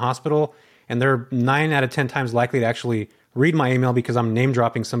with them in the hospital. And they're 9 out of 10 times likely to actually read my email because I'm name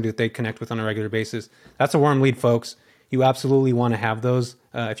dropping somebody that they connect with on a regular basis. That's a warm lead, folks. You absolutely want to have those.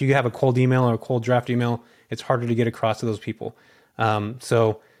 If you have a cold email or a cold draft email, it's harder to get across to those people.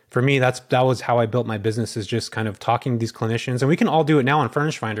 So for me, that was how I built my business, is just kind of talking to these clinicians. And we can all do it now on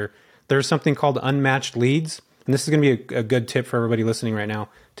Furnish Finder. There's something called unmatched leads. And this is going to be a good tip for everybody listening right now.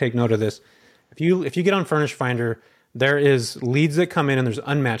 Take note of this. If you get on Furnish Finder, there is leads that come in and there's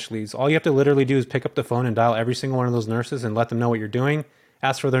unmatched leads. All you have to literally do is pick up the phone and dial every single one of those nurses and let them know what you're doing.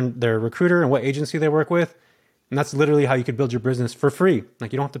 Ask for their recruiter and what agency they work with. And that's literally how you could build your business for free.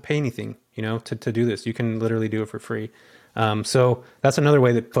 Like, you don't have to pay anything, to do this. You can literally do it for free. So that's another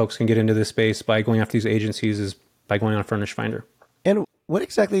way that folks can get into this space by going after these agencies is by going on Furnish Finder. And what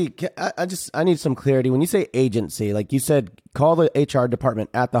exactly, I need some clarity. When you say agency, like you said, call the HR department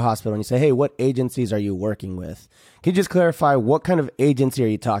at the hospital and you say, hey, what agencies are you working with? Can you just clarify what kind of agency are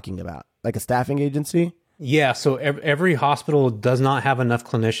you talking about? Like a staffing agency? Yeah, so every hospital does not have enough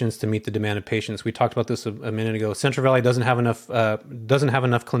clinicians to meet the demand of patients. We talked about this a minute ago. Central Valley doesn't have enough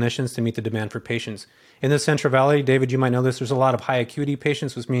clinicians to meet the demand for patients. In the Central Valley, David, you might know this, there's a lot of high acuity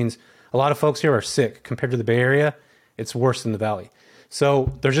patients, which means a lot of folks here are sick. Compared to the Bay Area, it's worse in the Valley.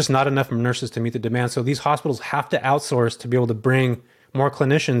 So there's just not enough nurses to meet the demand. So these hospitals have to outsource to be able to bring more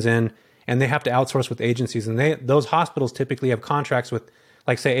clinicians in, and they have to outsource with agencies. And those hospitals typically have contracts with,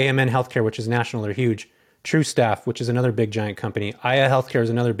 like, say, AMN Healthcare, which is national, they're huge. True Staff, which is another big giant company. Aya Healthcare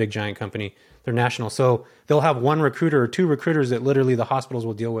is another big giant company. They're national. So they'll have one recruiter or two recruiters that literally the hospitals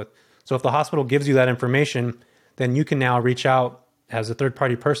will deal with. So if the hospital gives you that information, then you can now reach out as a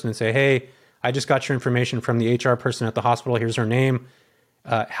third-party person and say, hey, I just got your information from the HR person at the hospital. Here's her name.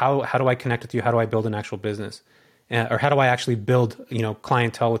 How do I connect with you? How do I build an actual business? Or how do I actually build,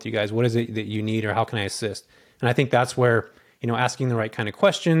 clientele with you guys? What is it that you need, or how can I assist? And I think that's where, asking the right kind of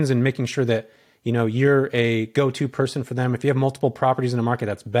questions and making sure that, you're a go-to person for them. If you have multiple properties in the market,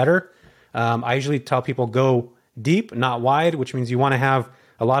 that's better. I usually tell people go deep, not wide, which means you want to have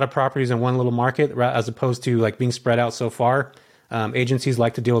a lot of properties in one little market as opposed to like being spread out so far. Agencies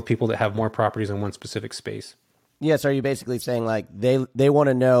like to deal with people that have more properties in one specific space. Yes. Are you basically saying like they want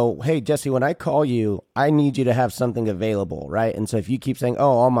to know, hey, Jesse, when I call you, I need you to have something available, right? And so if you keep saying,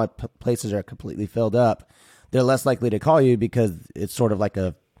 oh, all my places are completely filled up, they're less likely to call you because it's sort of like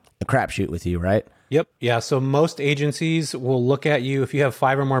a crapshoot with you, right? Yep. Yeah. So most agencies will look at you. If you have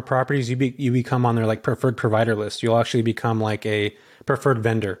 5 or more properties, you become on their like preferred provider list. You'll actually become like a preferred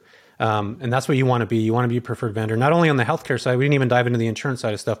vendor. And that's what you want to be. You want to be a preferred vendor, not only on the healthcare side. We didn't even dive into the insurance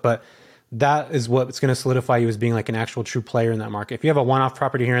side of stuff, but that is what's going to solidify you as being like an actual true player in that market. If you have a one-off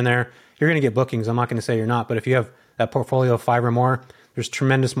property here and there, you're going to get bookings. I'm not going to say you're not, but if you have that portfolio of 5 or more, there's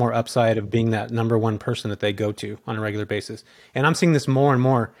tremendous more upside of being that number one person that they go to on a regular basis. And I'm seeing this more and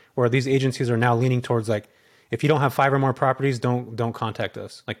more where these agencies are now leaning towards like, if you don't have 5 or more properties, don't contact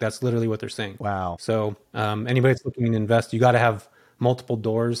us. Like that's literally what they're saying. Wow. So anybody that's looking to invest, you got to have multiple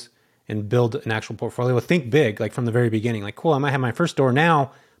doors and build an actual portfolio. Think big, like from the very beginning. Like, cool, I might have my first door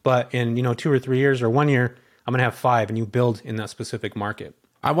now, but in 2 or 3 years or 1 year, I'm going to have 5, and you build in that specific market.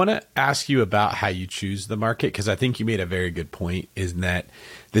 I want to ask you about how you choose the market, because I think you made a very good point, is that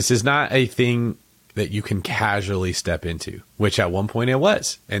this is not a thing that you can casually step into, which at one point it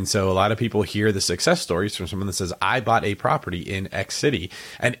was. And so a lot of people hear the success stories from someone that says, I bought a property in X city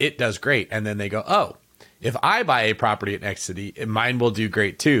and it does great. And then they go, oh, if I buy a property in X city, mine will do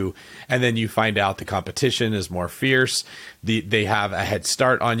great too. And then you find out the competition is more fierce. They have a head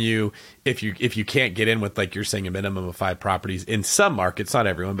start on you. If you can't get in with, like you're saying, a minimum of 5 properties in some markets, not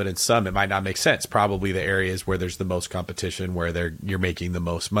everyone, but in some, it might not make sense. Probably the areas where there's the most competition, where you're making the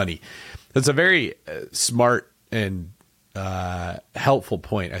most money. That's a very smart and helpful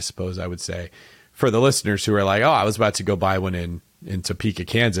point, I suppose I would say, for the listeners who are like, oh, I was about to go buy one in Topeka,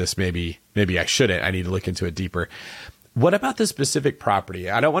 Kansas. Maybe I shouldn't. I need to look into it deeper. What about this specific property?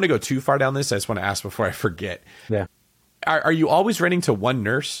 I don't want to go too far down this. I just want to ask before I forget. Yeah. Are you always renting to one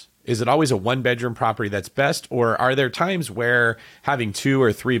nurse? Is it always a 1-bedroom property that's best? Or are there times where having 2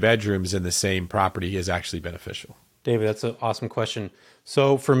 or 3 bedrooms in the same property is actually beneficial? David, that's an awesome question.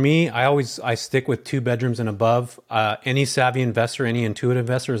 So for me, I stick with 2 bedrooms and above. Any savvy investor, any intuitive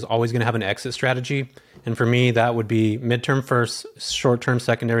investor is always going to have an exit strategy. And for me, that would be midterm first, short-term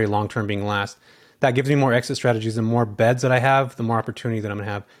secondary, long-term being last. That gives me more exit strategies. The more beds that I have, the more opportunity that I'm going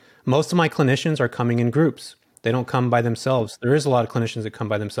to have. Most of my clinicians are coming in groups. They don't come by themselves. There is a lot of clinicians that come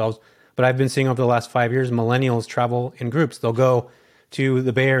by themselves, but I've been seeing over the last 5 years, millennials travel in groups. They'll go to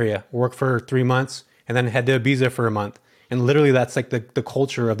the Bay Area, work for 3 months, and then head to Ibiza for a month. And literally that's like the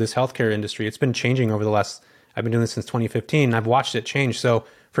culture of this healthcare industry. It's been changing over the last, I've been doing this since 2015. And I've watched it change. So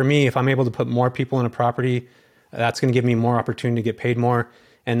for me, if I'm able to put more people in a property, that's going to give me more opportunity to get paid more.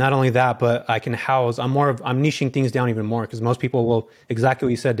 And not only that, but I can house, I'm niching things down even more, because most people will, exactly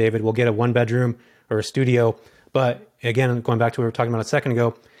what you said, David, will get a 1-bedroom or a studio. But again, going back to what we were talking about a second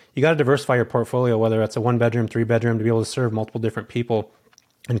ago, you got to diversify your portfolio, whether it's a 1-bedroom, 3-bedroom, to be able to serve multiple different people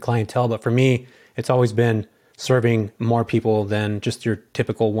and clientele. But for me, it's always been serving more people than just your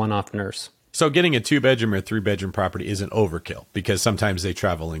typical one-off nurse. So getting a 2-bedroom or 3-bedroom property isn't overkill, because sometimes they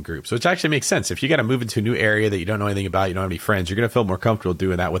travel in groups, which actually makes sense. If you got to move into a new area that you don't know anything about, you don't have any friends, you're going to feel more comfortable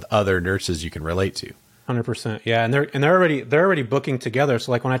doing that with other nurses you can relate to. 100%. Yeah, and they're already booking together.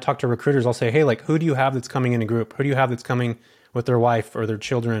 So like when I talk to recruiters, I'll say, hey, like who do you have that's coming in a group? Who do you have that's coming with their wife or their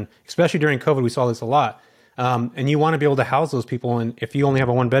children? Especially during COVID, we saw this a lot. And you want to be able to house those people. And if you only have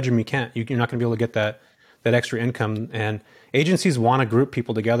a one bedroom, you can't. You're not going to be able to get that extra income. And agencies want to group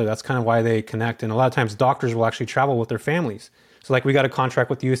people together. That's kind of why they connect. And a lot of times doctors will actually travel with their families. So like we got a contract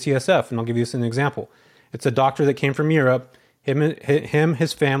with UCSF, and I'll give you this as an example. It's a doctor that came from Europe.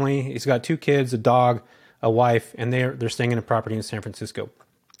 His family. He's got 2 kids, a dog, a wife, and they're staying in a property in San Francisco.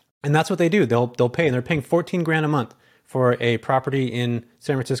 And that's what they do. They'll pay, and they're paying $14,000 a month for a property in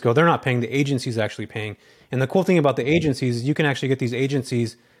San Francisco. They're not paying, the agency's actually paying. And the cool thing about the agencies is you can actually get these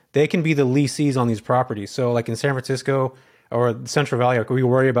agencies, they can be the lessees on these properties. So like in San Francisco or Central Valley, like we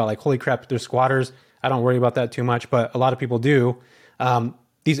worry about like, holy crap, there's squatters. I don't worry about that too much, but a lot of people do.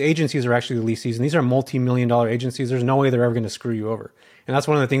 These agencies are actually the lessees, and these are multi-million-dollar agencies. There's no way they're ever going to screw you over. And that's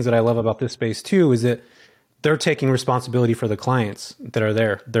one of the things that I love about this space too, is that they're taking responsibility for the clients that are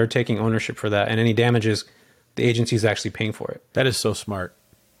there. They're taking ownership for that. And any damages, the agency is actually paying for it. That is so smart.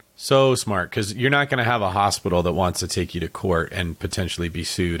 So smart, because you're not going to have a hospital that wants to take you to court and potentially be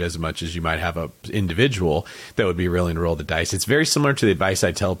sued as much as you might have an individual that would be willing to roll the dice. It's very similar to the advice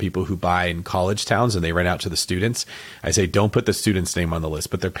I tell people who buy in college towns and they rent out to the students. I say, don't put the student's name on the list,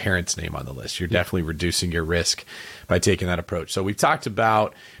 put their parents' name on the list. You're definitely reducing your risk by taking that approach. So we've talked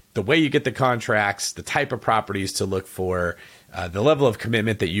about the way you get the contracts, the type of properties to look for, the level of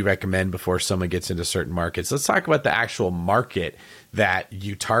commitment that you recommend before someone gets into certain markets. Let's talk about the actual market that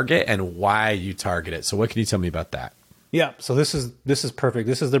you target and why you target it. So what can you tell me about that? Yeah, so this is perfect.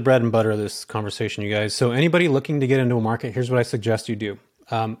 This is the bread and butter of this conversation, you guys. So anybody looking to get into a market, here's what I suggest you do.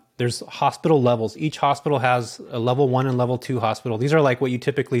 There's hospital levels. Each hospital has a level 1 and level 2 hospital. These are like what you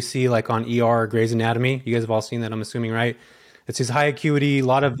typically see like on ER or Grey's Anatomy. You guys have all seen that, I'm assuming, right? It's these high acuity, a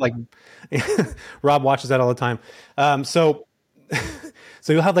lot of like, Rob watches that all the time. So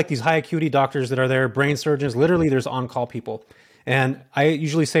you'll have like these high acuity doctors that are there, brain surgeons, literally there's on-call people. And I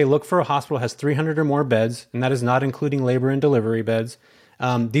usually say, look for a hospital that has 300 or more beds, and that is not including labor and delivery beds.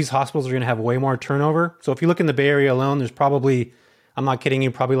 These hospitals are going to have way more turnover. So if you look in the Bay Area alone, there's probably, I'm not kidding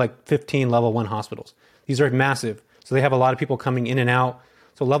you, probably like 15 level 1 hospitals. These are massive. So they have a lot of people coming in and out.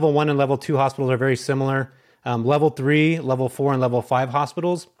 So level 1 and level 2 hospitals are very similar. Level 3, level 4, and level 5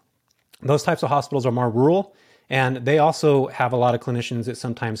 hospitals, those types of hospitals are more rural, and they also have a lot of clinicians that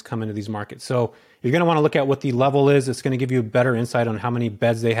sometimes come into these markets. So you're going to want to look at what the level is. It's going to give you a better insight on how many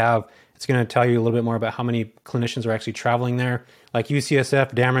beds they have. It's going to tell you a little bit more about how many clinicians are actually traveling there. Like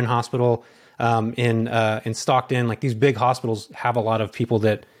UCSF, Dameron Hospital in Stockton, like these big hospitals have a lot of people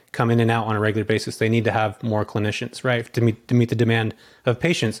that come in and out on a regular basis. They need to have more clinicians, right, to meet the demand of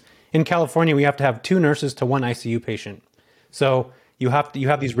patients. In California, we have to have 2 nurses to 1 ICU patient. So you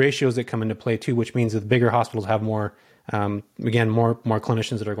have these ratios that come into play too, which means that the bigger hospitals have more, more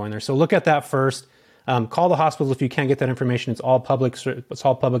clinicians that are going there. So look at that first. Call the hospitals if you can't get that information. It's all public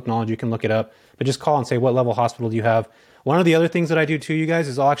knowledge. You can look it up, but just call and say, what level hospital do you have? One of the other things that I do too, you guys,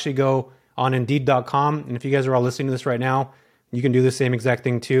 is I'll actually go on Indeed.com. And if you guys are all listening to this right now, you can do the same exact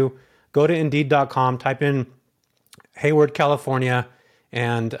thing too. Go to Indeed.com, type in Hayward, California,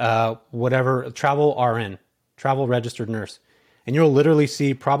 and whatever, travel RN, travel registered nurse. And you'll literally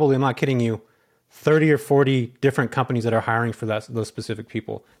see, probably, I'm not kidding you, 30 or 40 different companies that are hiring for those specific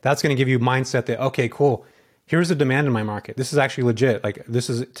people. That's going to give you mindset that, okay, cool, here's the demand in my market. This is actually legit. Like, this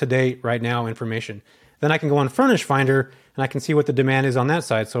is today, right now information. Then I can go on Furnish Finder and I can see what the demand is on that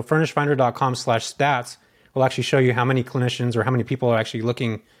side. So furnishfinder.com/stats will actually show you how many clinicians or how many people are actually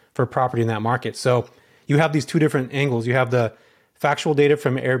looking for property in that market. So you have these 2 different angles. You have the factual data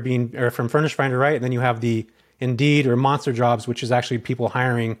from Airbnb or from Furnish Finder, right? And then you have the Indeed or Monster Jobs, which is actually people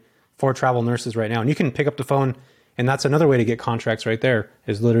hiring for travel nurses right now. And you can pick up the phone, and that's another way to get contracts right there,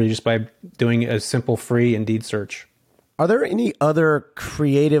 is literally just by doing a simple free Indeed search. Are there any other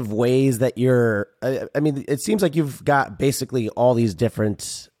creative ways that you're, I mean, it seems like you've got basically all these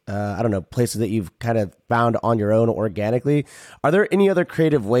different, places that you've kind of found on your own organically. Are there any other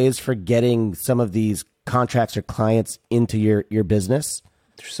creative ways for getting some of these contracts or clients into your business?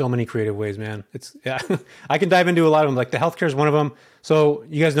 There's so many creative ways, man. I can dive into a lot of them. Like the healthcare is one of them. So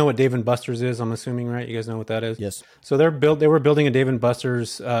you guys know what Dave & Buster's is, I'm assuming, right? You guys know what that is? Yes. So they were building a Dave &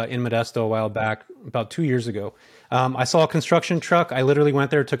 Buster's in Modesto a while back, about 2 years ago. I saw a construction truck. I literally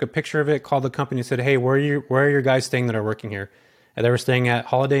went there, took a picture of it, called the company and said, hey, where are your guys staying that are working here? And they were staying at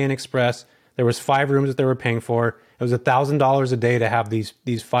Holiday Inn Express. There was 5 rooms that they were paying for. It was $1,000 a day to have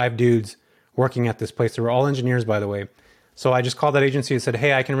these 5 dudes working at this place. They were all engineers, by the way. So I just called that agency and said,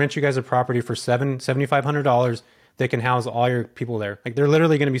 hey, I can rent you guys a property for $7,500. They can house all your people there. Like, they're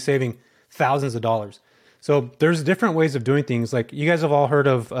literally going to be saving thousands of dollars. So there's different ways of doing things. Like you guys have all heard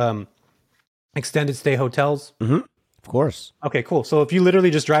of extended stay hotels. Mm-hmm. Of course. Okay, cool. So if you literally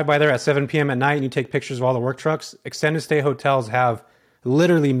just drive by there at 7 p.m. at night and you take pictures of all the work trucks, extended stay hotels have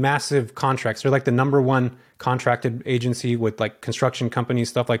literally massive contracts. They're like the number one contracted agency with like construction companies,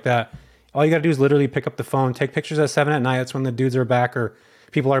 stuff like that. All you got to do is literally pick up the phone, take pictures at 7 at night. That's when the dudes are back or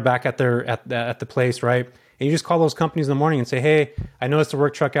people are back at the place, right? And you just call those companies in the morning and say, hey, I noticed a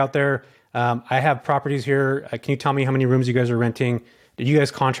work truck out there. I have properties here. Can you tell me how many rooms you guys are renting? Did you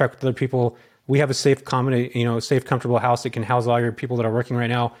guys contract with other people? We have a safe, comfortable house that can house all your people that are working right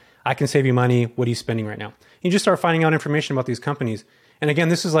now. I can save you money. What are you spending right now? You just start finding out information about these companies. And again,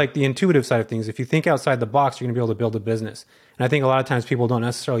 this is like the intuitive side of things. If you think outside the box, you're going to be able to build a business. And I think a lot of times people don't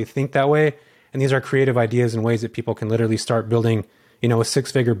necessarily think that way. And these are creative ideas and ways that people can literally start building, a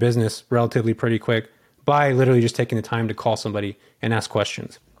 6-figure business relatively pretty quick by literally just taking the time to call somebody and ask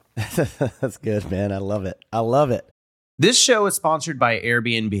questions. That's good, man. I love it. I love it. This show is sponsored by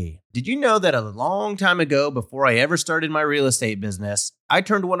Airbnb. Did you know that a long time ago, before I ever started my real estate business, I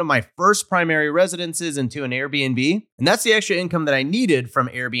turned one of my first primary residences into an Airbnb? And that's the extra income that I needed from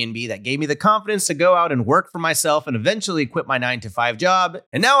Airbnb that gave me the confidence to go out and work for myself and eventually quit my 9-to-5 job.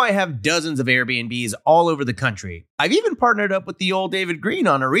 And now I have dozens of Airbnbs all over the country. I've even partnered up with the old David Green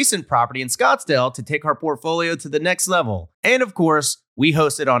on a recent property in Scottsdale to take our portfolio to the next level. And of course, we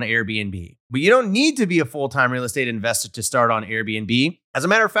host it on Airbnb. But you don't need to be a full-time real estate investor to start on Airbnb. As a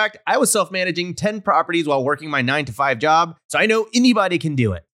matter of fact, I was self-managing 10 properties while working my 9-to-5 job, so I know anybody can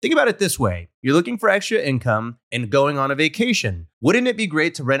do it. Think about it this way. You're looking for extra income and going on a vacation. Wouldn't it be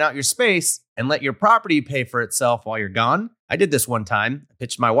great to rent out your space and let your property pay for itself while you're gone? I did this one time. I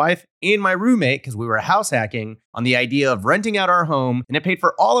pitched my wife and my roommate, because we were house hacking, on the idea of renting out our home, and it paid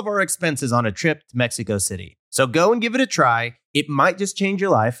for all of our expenses on a trip to Mexico City. So go and give it a try. It might just change your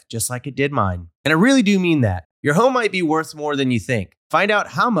life, just like it did mine. And I really do mean that. Your home might be worth more than you think. Find out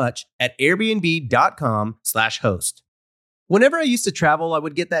how much at airbnb.com/host. Whenever I used to travel, I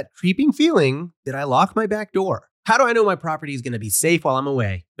would get that creeping feeling that I locked my back door. How do I know my property is going to be safe while I'm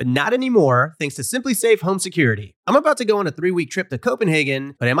away? But not anymore, thanks to SimpliSafe Home Security. I'm about to go on a 3-week trip to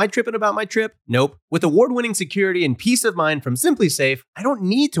Copenhagen, but am I tripping about my trip? Nope. With award-winning security and peace of mind from SimpliSafe, I don't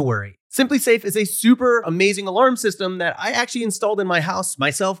need to worry. SimpliSafe is a super amazing alarm system that I actually installed in my house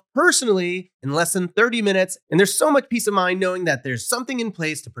myself personally in less than 30 minutes. And there's so much peace of mind knowing that there's something in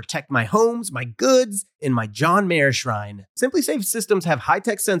place to protect my homes, my goods, and my John Mayer shrine. SimpliSafe systems have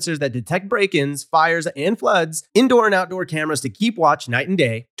high-tech sensors that detect break-ins, fires, and floods, indoor and outdoor cameras to keep watch night and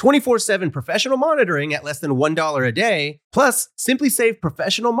day, 24/7 professional monitoring at less than $1 a day. Plus, SimpliSafe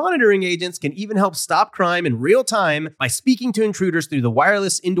professional monitoring agents can even help stop crime in real time by speaking to intruders through the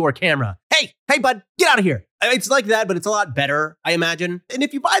wireless indoor camera. Hey, bud, get out of here. It's like that, but it's a lot better, I imagine. And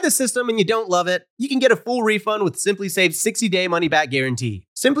if you buy the system and you don't love it, you can get a full refund with SimpliSafe's 60-day money-back guarantee.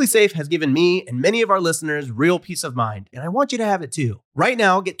 SimpliSafe has given me and many of our listeners real peace of mind, and I want you to have it too. Right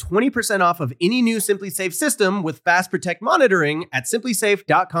now, get 20% off of any new SimpliSafe system with Fast Protect monitoring at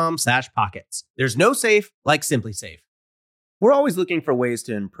simplisafe.com/pockets. There's no safe like SimpliSafe. We're always looking for ways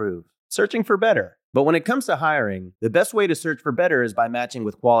to improve, searching for better. But when it comes to hiring, the best way to search for better is by matching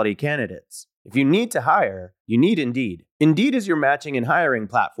with quality candidates. If you need to hire, you need Indeed. Indeed is your matching and hiring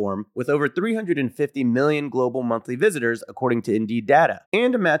platform with over 350 million global monthly visitors according to Indeed data,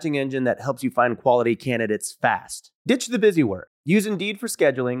 and a matching engine that helps you find quality candidates fast. Ditch the busy work. Use Indeed for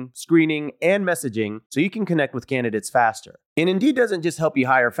scheduling, screening, and messaging so you can connect with candidates faster. And Indeed doesn't just help you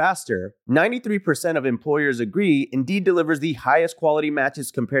hire faster. 93% of employers agree Indeed delivers the highest quality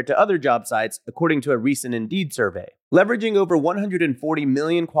matches compared to other job sites, according to a recent Indeed survey. Leveraging over 140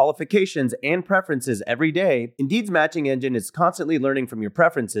 million qualifications and preferences every day, Indeed's matching engine is constantly learning from your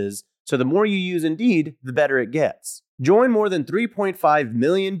preferences, so the more you use Indeed, the better it gets. Join more than 3.5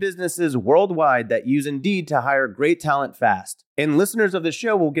 million businesses worldwide that use Indeed to hire great talent fast. And listeners of the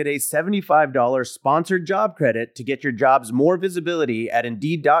show will get a $75 sponsored job credit to get your jobs more visibility at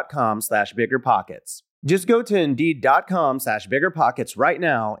Indeed.com/biggerpockets. Just go to Indeed.com/biggerpockets right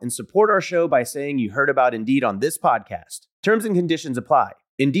now and support our show by saying you heard about Indeed on this podcast. Terms and conditions apply.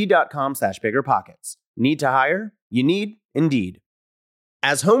 Indeed.com/biggerpockets. Need to hire? You need Indeed.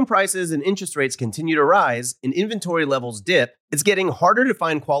 As home prices and interest rates continue to rise and inventory levels dip, it's getting harder to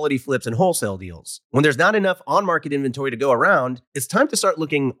find quality flips and wholesale deals. When there's not enough on-market inventory to go around, it's time to start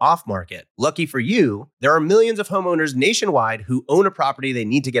looking off-market. Lucky for you, there are millions of homeowners nationwide who own a property they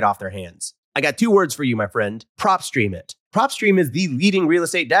need to get off their hands. I got 2 words for you, my friend. PropStream it. PropStream is the leading real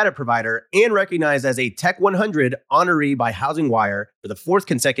estate data provider and recognized as a Tech 100 honoree by HousingWire for the fourth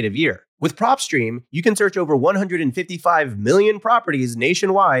consecutive year. With PropStream, you can search over 155 million properties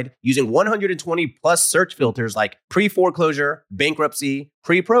nationwide using 120 plus search filters like pre-foreclosure, bankruptcy,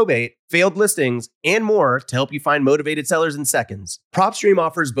 pre-probate, failed listings, and more to help you find motivated sellers in seconds. PropStream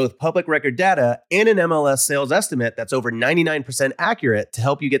offers both public record data and an MLS sales estimate that's over 99% accurate to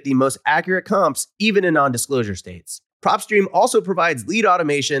help you get the most accurate comps, even in non-disclosure states. PropStream also provides lead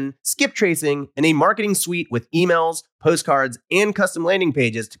automation, skip tracing, and a marketing suite with emails, postcards, and custom landing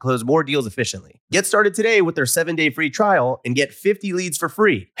pages to close more deals efficiently. Get started today with their 7-day free trial and get 50 leads for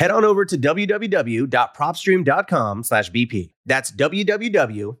free. Head on over to www.propstream.com/BP. That's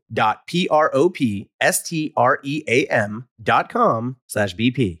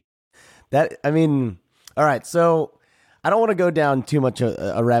www.propstream.com/BP. All right, so I don't want to go down too much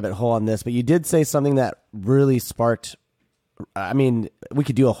a rabbit hole on this, but you did say something that really sparked. We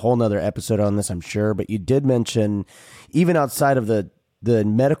could do a whole nother episode on this, I'm sure, but you did mention even outside of the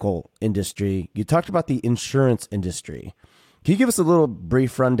medical industry, you talked about the insurance industry. Can you give us a little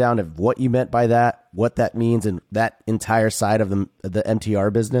brief rundown of what you meant by that, what that means, and that entire side of the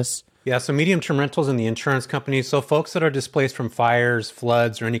MTR business? Yeah, so medium-term rentals and the insurance companies. So folks that are displaced from fires,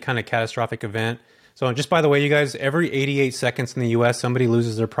 floods, or any kind of catastrophic event. So just by the way, you guys, every 88 seconds in the U.S., somebody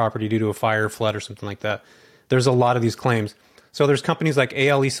loses their property due to a fire, flood, or something like that. There's a lot of these claims. So there's companies like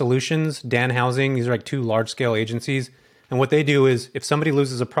ALE Solutions, Dan Housing. These are like two large-scale agencies. And what they do is if somebody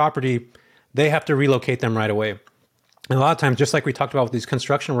loses a property, they have to relocate them right away. And a lot of times, just like we talked about with these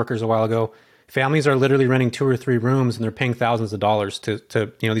construction workers a while ago, families are literally renting 2 or 3 rooms and they're paying thousands of dollars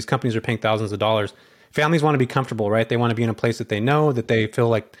to these companies are paying thousands of dollars. Families want to be comfortable, right? They want to be in a place that they know, that they feel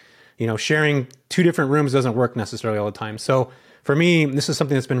like, sharing 2 different rooms doesn't work necessarily all the time. So for me, this is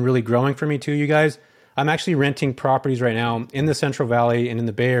something that's been really growing for me too, you guys. I'm actually renting properties right now in the Central Valley and in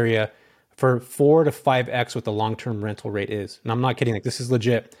the Bay Area for 4 to 5x what the long-term rental rate is. And I'm not kidding, like this is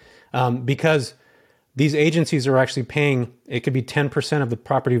legit. Because these agencies are actually paying, it could be 10% of the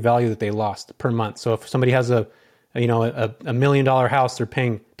property value that they lost per month. So if somebody has a $1 million house, they're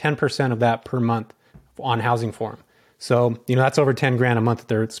paying 10% of that per month on housing for them. So, that's over 10 grand a month that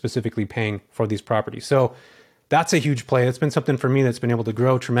they're specifically paying for these properties. So that's a huge play. It's been something for me that's been able to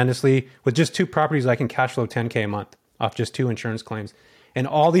grow tremendously. With just 2 properties, I can cash flow $10K a month off just 2 insurance claims. And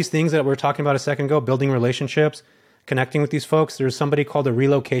all these things that we were talking about a second ago, building relationships, connecting with these folks, there's somebody called a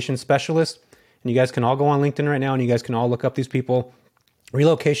relocation specialist. And you guys can all go on LinkedIn right now and you guys can all look up these people.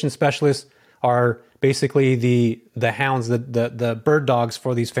 Relocation specialists are basically the hounds, the bird dogs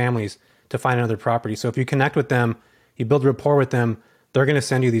for these families to find another property. So if you connect with them, you build rapport with them, they're going to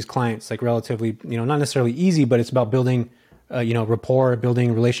send you these clients like relatively, not necessarily easy, but it's about building, rapport,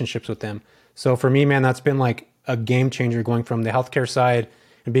 building relationships with them. So for me, man, that's been like a game changer going from the healthcare side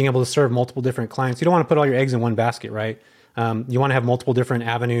and being able to serve multiple different clients. You don't want to put all your eggs in one basket, right? You want to have multiple different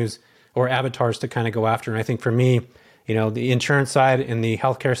avenues or avatars to kind of go after. And I think for me, the insurance side and the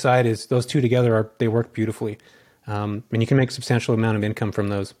healthcare side is those two together they work beautifully. And you can make a substantial amount of income from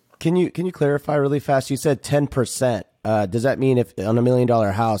those. Can you clarify really fast? You said 10%. Does that mean if on $1 million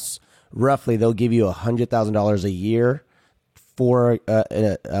house, roughly they'll give you $100,000 a year for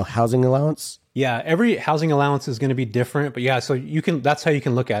a housing allowance? Yeah, every housing allowance is going to be different, but yeah, so that's how you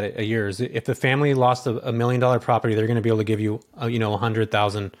can look at it a year. Is if the family lost a $1 million property, they're going to be able to give you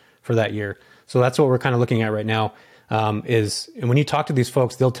 $100,000 for that year. So that's what we're kind of looking at right now. And when you talk to these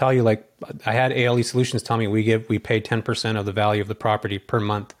folks, they'll tell you, like, I had ALE Solutions tell me we pay 10% of the value of the property per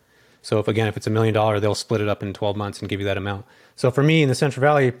month. So if it's $1 million, they'll split it up in 12 months and give you that amount. So for me in the Central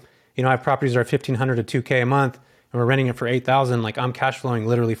Valley, I have properties that are $1,500 to $2K a month, and we're renting it for $8,000. Like I'm cash flowing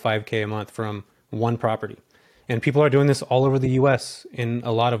literally $5K a month from one property. And people are doing this all over the US in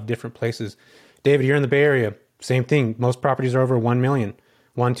a lot of different places. David, you're in the Bay Area, same thing. Most properties are over 1 million,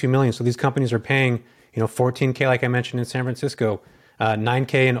 2 million. So these companies are paying, $14K, like I mentioned in San Francisco,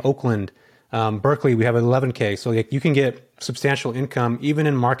 $9K in Oakland, Berkeley, we have $11K. So you can get substantial income even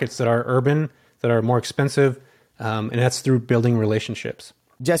in markets that are urban, that are more expensive. And that's through building relationships.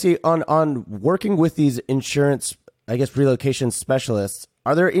 Jesse, on working with these insurance, relocation specialists,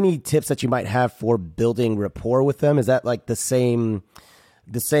 are there any tips that you might have for building rapport with them? Is that like the same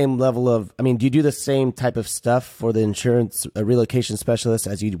level of, do you do the same type of stuff for the insurance relocation specialists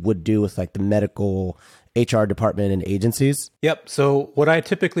as you would do with like the medical HR department and agencies? Yep. So what I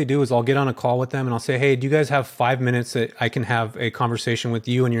typically do is I'll get on a call with them and I'll say, hey, do you guys have 5 minutes that I can have a conversation with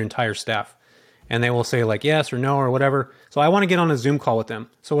you and your entire staff? And they will say like yes or no or whatever. So I want to get on a Zoom call with them.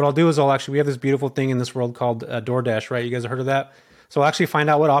 So what I'll do is we have this beautiful thing in this world called DoorDash, right? You guys have heard of that? So I'll actually find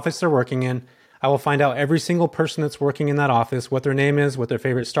out what office they're working in. I will find out every single person that's working in that office, what their name is, what their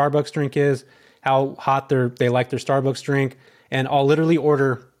favorite Starbucks drink is, how hot they like their Starbucks drink. And I'll literally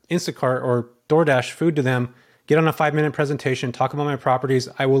order Instacart or DoorDash food to them, get on a 5-minute presentation, talk about my properties.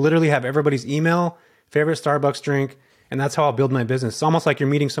 I will literally have everybody's email, favorite Starbucks drink, and that's how I'll build my business. It's almost like you're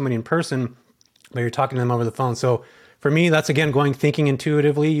meeting somebody in person, but you're talking to them over the phone. So for me, that's again, thinking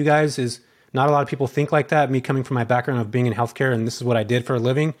intuitively, you guys, is not a lot of people think like that. Me coming from my background of being in healthcare, and this is what I did for a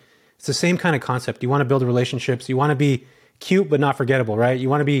living. It's the same kind of concept. You want to build relationships. You want to be cute, but not forgettable, right? You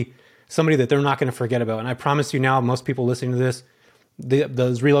want to be somebody that they're not going to forget about. And I promise you now, most people listening to this,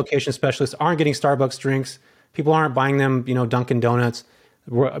 those relocation specialists aren't getting Starbucks drinks. People aren't buying them, Dunkin' Donuts.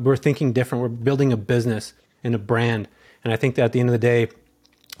 We're thinking different. We're building a business and a brand. And I think that at the end of the day,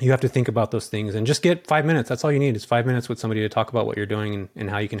 you have to think about those things and just get 5 minutes. That's all you need is 5 minutes with somebody to talk about what you're doing and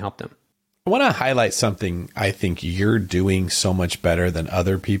how you can help them. I want to highlight something I think you're doing so much better than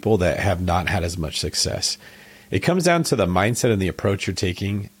other people that have not had as much success. It comes down to the mindset and the approach you're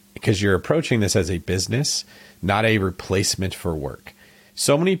taking, because you're approaching this as a business, not a replacement for work.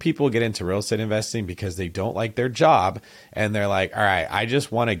 So many people get into real estate investing because they don't like their job and they're like, all right, I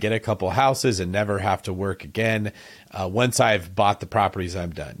just want to get a couple houses and never have to work again. Once I've bought the properties,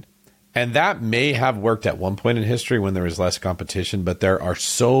 I'm done. And that may have worked at one point in history when there was less competition, but there are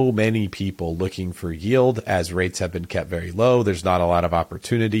so many people looking for yield as rates have been kept very low. There's not a lot of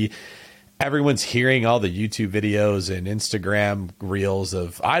opportunity. Everyone's hearing all the YouTube videos and Instagram reels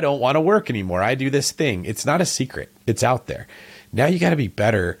of, I don't want to work anymore. I do this thing. It's not a secret. It's out there. Now you got to be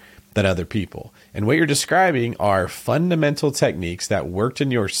better than other people. And what you're describing are fundamental techniques that worked in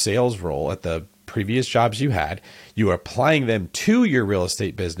your sales role at the previous jobs you had. You are applying them to your real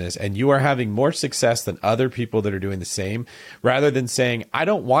estate business, and you are having more success than other people that are doing the same, rather than saying, I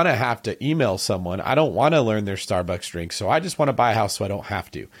don't want to have to email someone. I don't want to learn their Starbucks drink. So I just want to buy a house so I don't have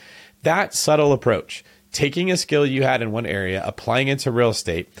to. That subtle approach, taking a skill you had in one area, applying it to real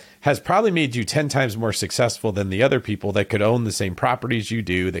estate, has probably made you 10 times more successful than the other people that could own the same properties you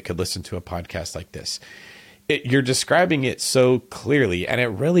do, that could listen to a podcast like this. You're describing it so clearly, and it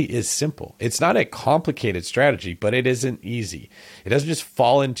really is simple. It's not a complicated strategy, but it isn't easy. It doesn't just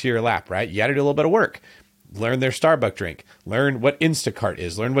fall into your lap, right? You got to do a little bit of work. Learn their Starbucks drink. Learn what Instacart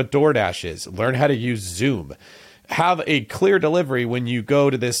is. Learn what DoorDash is. Learn how to use Zoom. Have a clear delivery when you go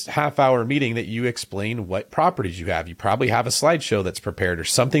to this half-hour meeting that you explain what properties you have. You probably have a slideshow that's prepared or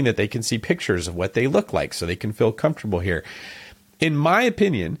something that they can see pictures of what they look like so they can feel comfortable here. In my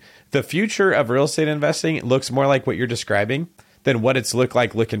opinion, the future of real estate investing looks more like what you're describing than what it's looked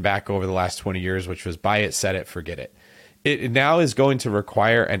like looking back over the last 20 years, which was buy it, set it, forget it. It now is going to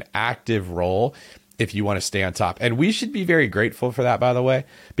require an active role if you want to stay on top. And we should be very grateful for that, by the way,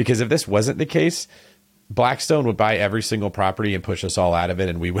 because if this wasn't the case, Blackstone would buy every single property and push us all out of it,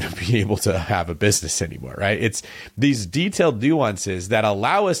 and we wouldn't be able to have a business anymore, right? It's these detailed nuances that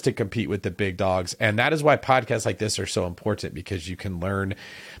allow us to compete with the big dogs. And that is why podcasts like this are so important, because you can learn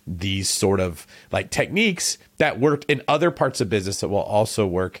these sort of like techniques that work in other parts of business that will also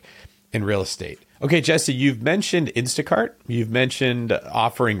work in real estate. Okay, Jesse, you've mentioned Instacart. You've mentioned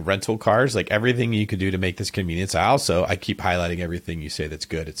offering rental cars, like everything you could do to make this convenience. I keep highlighting everything you say that's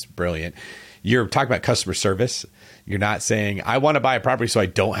good. It's brilliant. You're talking about customer service. You're not saying, I want to buy a property so I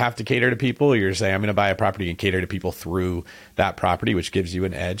don't have to cater to people. You're saying, I'm going to buy a property and cater to people through that property, which gives you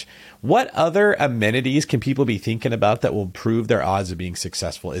an edge. What other amenities can people be thinking about that will improve their odds of being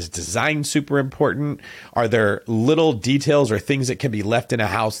successful? Is design super important? Are there little details or things that can be left in a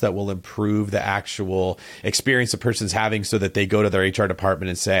house that will improve the actual experience a person's having so that they go to their HR department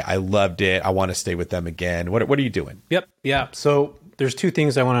and say, I loved it. I want to stay with them again. What are you doing? Yep. Yeah. So there's two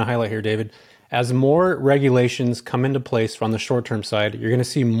things I want to highlight here, David. As more regulations come into place on the short-term side, you're going to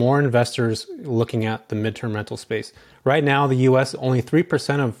see more investors looking at the midterm rental space. Right now, the U.S., only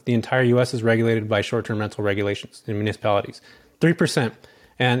 3% of the entire U.S. is regulated by short-term rental regulations in municipalities. 3%.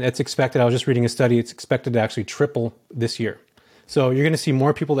 And it's expected, I was just reading a study, it's expected to actually triple this year. So you're going to see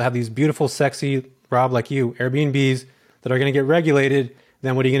more people that have these beautiful, sexy, Rob, like you, Airbnbs that are going to get regulated.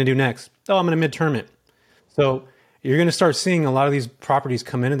 Then what are you going to do next? Oh, I'm going to midterm it. So you're going to start seeing a lot of these properties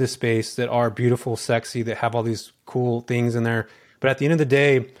come into this space that are beautiful, sexy, that have all these cool things in there. But at the end of the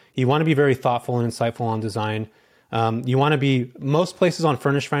day, you want to be very thoughtful and insightful on design. You want to be, most places on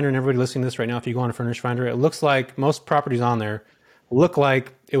Furnish Finder, and everybody listening to this right now, if you go on Furnish Finder, it looks like most properties on there look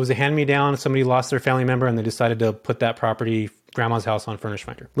like it was a hand-me-down. Somebody lost their family member and they decided to put that property, grandma's house, on Furnish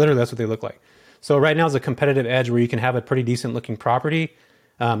Finder. Literally, that's what they look like. So right now is a competitive edge where you can have a pretty decent looking property.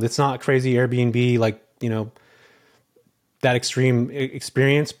 It's not crazy Airbnb, like, that extreme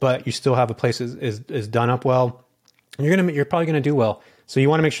experience, but you still have a place is done up well. you're probably going to do well. So you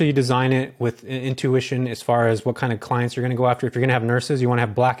want to make sure you design it with intuition as far as what kind of clients you're going to go after. If you're going to have nurses, you want to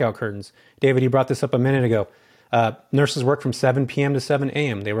have blackout curtains. David, you brought this up a minute ago. Nurses work from 7 p.m. to 7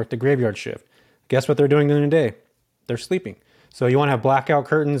 a.m. They work the graveyard shift. Guess what they're doing during the day? They're sleeping. So you want to have blackout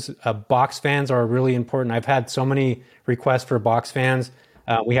curtains. Box fans are really important. I've had so many requests for box fans.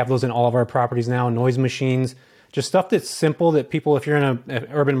 We have those in all of our properties now. Noise machines, just stuff that's simple that people, if you're in an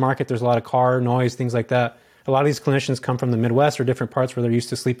urban market, there's a lot of car noise, things like that. A lot of these clinicians come from the Midwest or different parts where they're used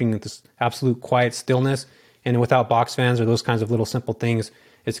to sleeping with this absolute quiet stillness. And without box fans or those kinds of little simple things,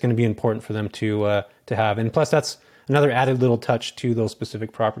 it's going to be important for them to have. And plus, that's another added little touch to those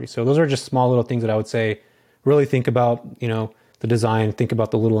specific properties. So those are just small little things that I would say, really think about, the design, think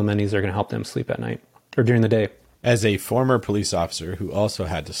about the little amenities that are going to help them sleep at night or during the day. As a former police officer who also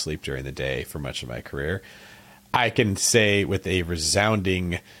had to sleep during the day for much of my career, I can say with a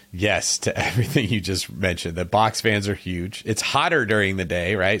resounding yes to everything you just mentioned. The box fans are huge. It's hotter during the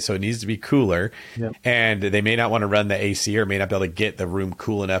day, right? So it needs to be cooler. Yep. And they may not want to run the AC or may not be able to get the room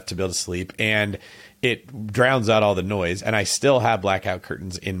cool enough to be able to sleep. And it drowns out all the noise. And I still have blackout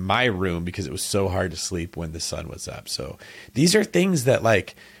curtains in my room because it was so hard to sleep when the sun was up. So these are things that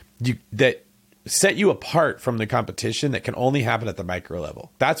that set you apart from the competition that can only happen at the micro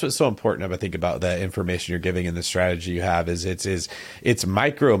level. That's what's so important, I think, about the information you're giving and the strategy you have is it's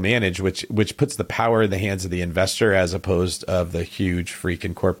micromanaged, which puts the power in the hands of the investor as opposed of the huge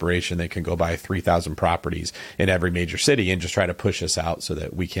freaking corporation that can go buy 3,000 properties in every major city and just try to push us out so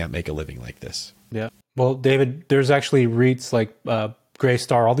that we can't make a living like this. Yeah. Well, David, there's actually REITs like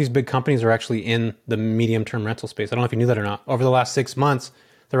Greystar. All these big companies are actually in the medium-term rental space. I don't know if you knew that or not. Over the last 6 months,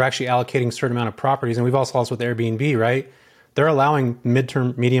 they're actually allocating a certain amount of properties. And we've also saw this with Airbnb, right? They're allowing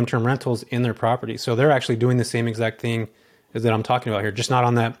medium-term rentals in their properties. So they're actually doing the same exact thing as that I'm talking about here, just not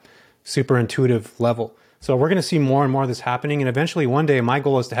on that super intuitive level. So we're going to see more and more of this happening. And eventually one day, my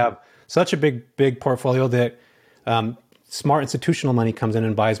goal is to have such a big portfolio that smart institutional money comes in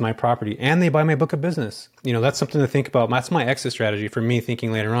and buys my property and they buy my book of business. That's something to think about. That's my exit strategy for me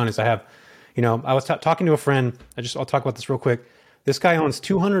thinking later on is I have, I was talking to a friend. I'll talk about this real quick. This guy owns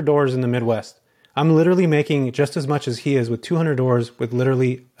 200 doors in the Midwest. I'm literally making just as much as he is with 200 doors with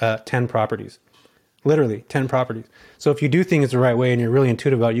literally 10 properties. Literally 10 properties. So if you do things the right way and you're really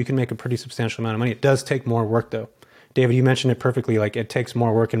intuitive about it, you can make a pretty substantial amount of money. It does take more work though. David, you mentioned it perfectly. Like it takes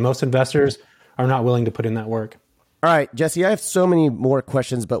more work and most investors are not willing to put in that work. All right, Jesse, I have so many more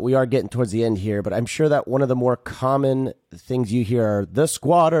questions, but we are getting towards the end here. But I'm sure that one of the more common things you hear are the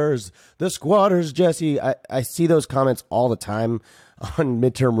squatters, Jesse. I see those comments all the time on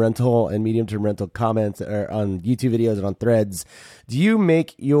midterm rental and medium-term rental comments or on YouTube videos and on threads. Do you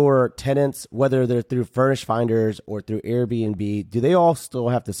make your tenants, whether they're through Furnish Finders or through Airbnb, do they all still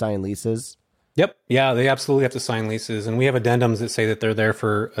have to sign leases? Yep. Yeah, they absolutely have to sign leases. And we have addendums that say that they're there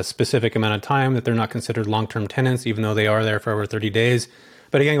for a specific amount of time, that they're not considered long-term tenants, even though they are there for over 30 days.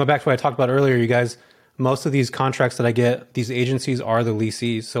 But again, go back to what I talked about earlier, you guys, most of these contracts that I get, these agencies are the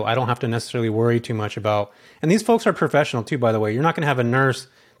leasees. So I don't have to necessarily worry too much about, and these folks are professional too, by the way. You're not going to have a nurse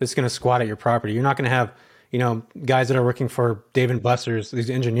that's going to squat at your property. You're not going to have, guys that are working for Dave & Buster's, these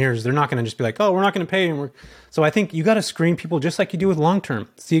engineers, they're not going to just be like, oh, we're not going to pay. So I think you got to screen people just like you do with long-term.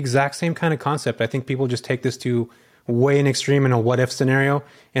 It's the exact same kind of concept. I think people just take this to way an extreme in a what-if scenario.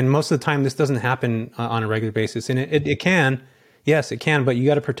 And most of the time, this doesn't happen on a regular basis. And it can, yes, it can, but you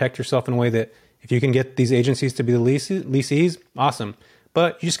got to protect yourself in a way that if you can get these agencies to be the leasees, awesome.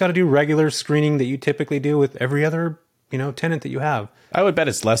 But you just got to do regular screening that you typically do with every other tenant that you have. I would bet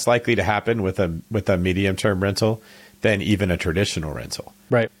it's less likely to happen with a medium-term rental than even a traditional rental.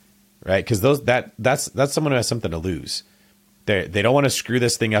 Right. Right. Because that's someone who has something to lose. They don't want to screw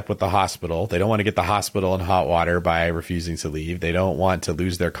this thing up with the hospital. They don't want to get the hospital in hot water by refusing to leave. They don't want to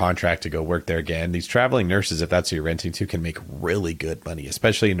lose their contract to go work there again. These traveling nurses, if that's who you're renting to, can make really good money,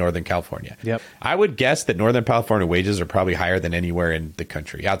 especially in Northern California. Yep. I would guess that Northern California wages are probably higher than anywhere in the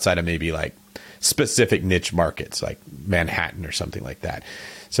country, outside of maybe like specific niche markets like Manhattan or something like that.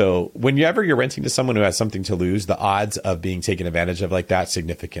 So whenever you're renting to someone who has something to lose, the odds of being taken advantage of like that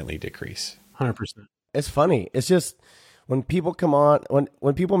significantly decrease. 100%. It's funny. It's just when people come on,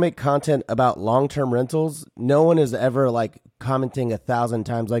 when people make content about long-term rentals, no one is ever like commenting 1,000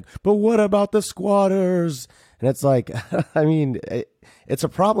 times like, but what about the squatters? And it's like, I mean, it's a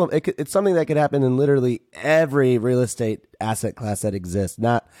problem. It's something that could happen in literally every real estate asset class that exists,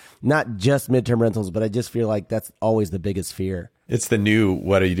 not just midterm rentals, but I just feel like that's always the biggest fear. It's the new,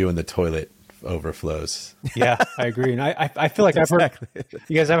 what do you do when the toilet overflows? Yeah, I agree. And I feel like I've heard,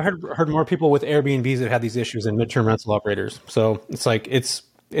 you guys, I've heard more people with Airbnbs that had these issues than midterm rental operators. So it's like, I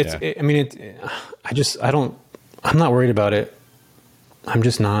I'm not worried about it. I'm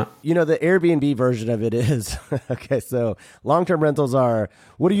just not. You know, the Airbnb version of it is, okay, so long-term rentals are,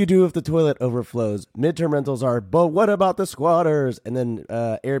 what do you do if the toilet overflows? Midterm rentals are, but what about the squatters? And then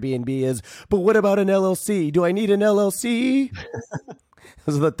Airbnb is, but what about an LLC? Do I need an LLC?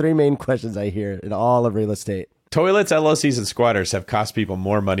 Those are the three main questions I hear in all of real estate. Toilets, LLCs, and squatters have cost people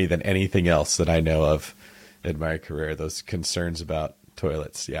more money than anything else that I know of in my career. Those concerns about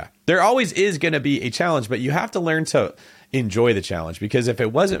toilets. Yeah. There always is going to be a challenge, but you have to learn to enjoy the challenge, because if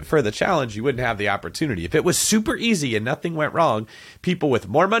it wasn't for the challenge, you wouldn't have the opportunity. If it was super easy and nothing went wrong, people with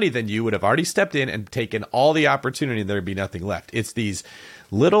more money than you would have already stepped in and taken all the opportunity and there'd be nothing left. It's these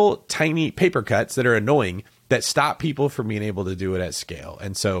little tiny paper cuts that are annoying that stop people from being able to do it at scale.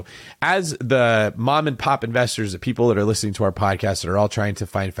 And so as the mom and pop investors, the people that are listening to our podcast that are all trying to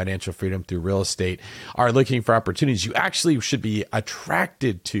find financial freedom through real estate are looking for opportunities, you actually should be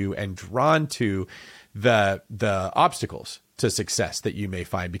attracted to and drawn to the obstacles to success that you may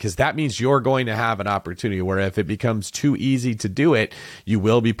find, because that means you're going to have an opportunity where if it becomes too easy to do it, you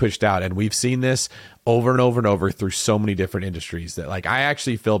will be pushed out. And we've seen this over and over and over through so many different industries that, like, I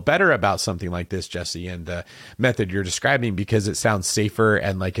actually feel better about something like this, Jesse, and the method you're describing, because it sounds safer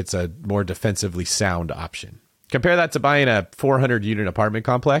and like it's a more defensively sound option. Compare that to buying a 400 unit apartment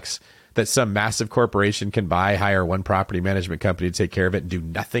complex that some massive corporation can buy, hire one property management company to take care of it and do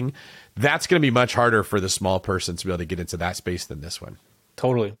nothing. That's going to be much harder for the small person to be able to get into that space than this one.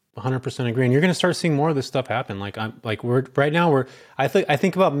 Totally. 100% agree. And you're going to start seeing more of this stuff happen. I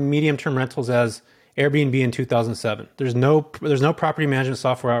think about medium-term rentals as Airbnb in 2007. There's no property management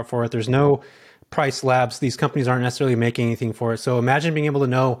software out for it. There's no price labs. These companies aren't necessarily making anything for it. So imagine being able to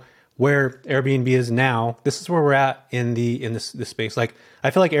know where Airbnb is now. This is where we're at in this space. Like,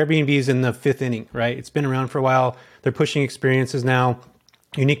 I feel like Airbnb is in the 5th inning, right? It's been around for a while. They're pushing experiences now,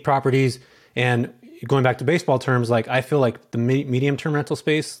 unique properties. And going back to baseball terms, like, I feel like the medium-term rental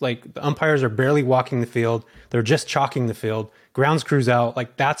space, like, the umpires are barely walking the field. They're just chalking the field. Grounds crews out.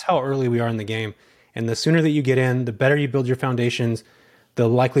 Like, that's how early we are in the game. And the sooner that you get in, the better you build your foundations, the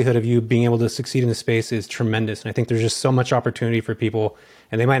likelihood of you being able to succeed in the space is tremendous. And I think there's just so much opportunity for people,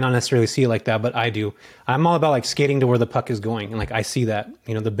 and they might not necessarily see it like that, but I do. I'm all about, like, skating to where the puck is going. And, like, I see that,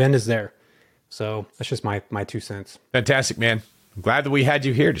 the bend is there. So that's just my 2 cents. Fantastic, man. I'm glad that we had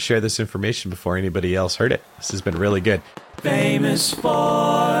you here to share this information before anybody else heard it. This has been really good. Famous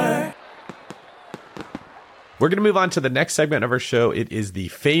for. We're going to move on to the next segment of our show. It is the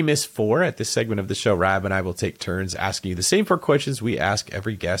Famous Four. At this segment of the show, Rab and I will take turns asking you the same 4 questions we ask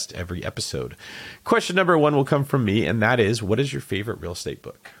every guest every episode. Question number 1 will come from me, and that is, what is your favorite real estate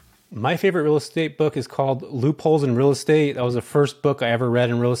book? My favorite real estate book is called Loopholes in Real Estate. That was the first book I ever read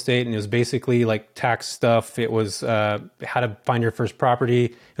in real estate, and it was basically like tax stuff. It was how to find your first property.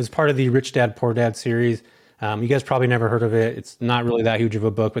 It was part of the Rich Dad, Poor Dad series. You guys probably never heard of it. It's not really that huge of a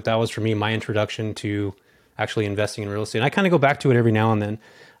book, but that was, for me, my introduction to actually investing in real estate. And I kind of go back to it every now and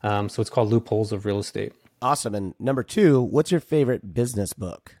then. So it's called Loopholes of Real Estate. Awesome. And number 2, what's your favorite business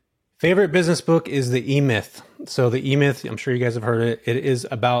book? Favorite business book is The E-Myth. So The E-Myth, I'm sure you guys have heard it. It is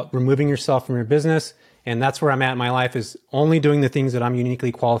about removing yourself from your business. And that's where I'm at in my life, is only doing the things that I'm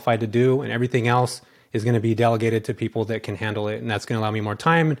uniquely qualified to do. And everything else is going to be delegated to people that can handle it. And that's going to allow me more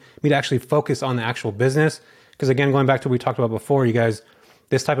time, me to actually focus on the actual business. Because again, going back to what we talked about before, you guys,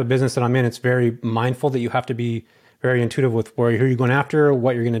 this type of business that I'm in, it's very mindful that you have to be very intuitive with who you're going after,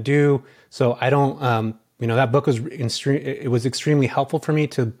 what you're going to do. So I don't, that book was extremely helpful for me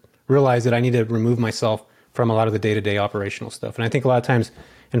to realize that I need to remove myself from a lot of the day-to-day operational stuff. And I think a lot of times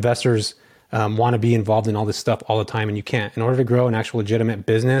investors want to be involved in all this stuff all the time, and you can't. In order to grow an actual legitimate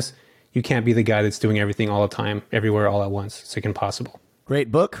business, you can't be the guy that's doing everything all the time, everywhere, all at once. It's like impossible. Great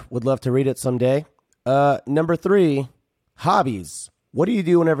book. Would love to read it someday. Number 3, hobbies. What do you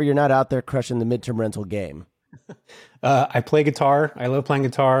do whenever you're not out there crushing the midterm rental game? I play guitar. I love playing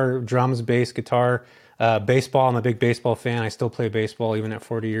guitar, drums, bass, guitar. Baseball, I'm a big baseball fan. I still play baseball even at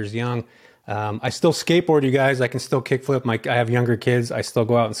 40 years young. I still skateboard, you guys. I can still kickflip. I have younger kids. I still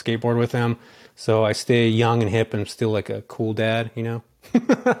go out and skateboard with them. So I stay young and hip and still like a cool dad,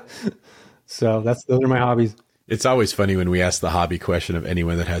 So those are my hobbies. It's always funny when we ask the hobby question of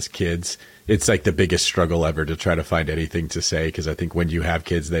anyone that has kids. It's like the biggest struggle ever to try to find anything to say, because I think when you have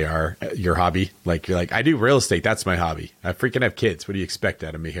kids, they are your hobby. Like, you're like, I do real estate. That's my hobby. I freaking have kids. What do you expect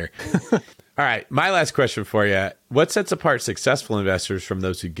out of me here? All right. My last question for you. What sets apart successful investors from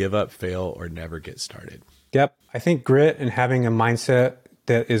those who give up, fail, or never get started? Yep. I think grit and having a mindset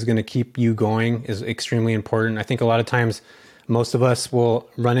that is going to keep you going is extremely important. I think a lot of times most of us will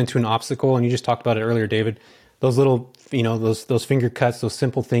run into an obstacle, and you just talked about it earlier, David. those little, those finger cuts, those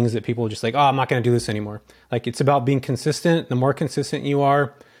simple things that people are just like, oh, I'm not going to do this anymore. Like, it's about being consistent. The more consistent you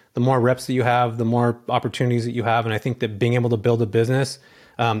are, the more reps that you have, the more opportunities that you have. And I think that being able to build a business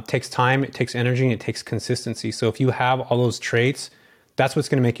takes time, it takes energy, and it takes consistency. So if you have all those traits, that's what's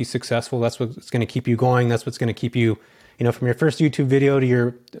going to make you successful. That's what's going to keep you going. That's what's going to keep you, from your first YouTube video to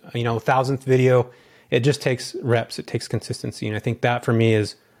your, 1,000th video. It just takes reps. It takes consistency. And I think that for me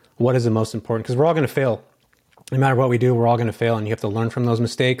is what is the most important, because we're all going to fail. No matter what we do, we're all going to fail, and you have to learn from those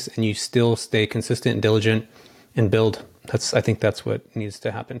mistakes, and you still stay consistent and diligent and build. I think that's what needs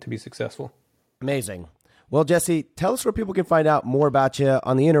to happen to be successful. Amazing. Well, Jesse, tell us where people can find out more about you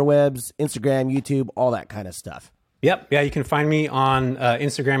on the interwebs, Instagram, YouTube, all that kind of stuff. Yep. Yeah, you can find me on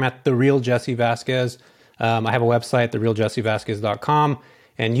Instagram at The Real Jesse Vasquez. I have a website, therealjessevasquez.com.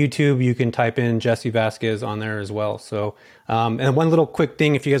 And YouTube, you can type in Jesse Vasquez on there as well. So, and one little quick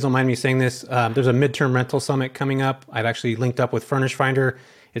thing, if you guys don't mind me saying this, there's a midterm rental summit coming up. I've actually linked up with Furnish Finder.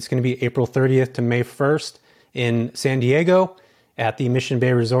 It's going to be April 30th to May 1st in San Diego at the Mission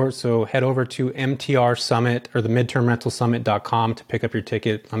Bay Resort. So head over to MTR Summit or the midtermrentalsummit.com to pick up your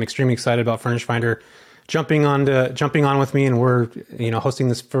ticket. I'm extremely excited about Furnish Finder jumping on with me, and we're hosting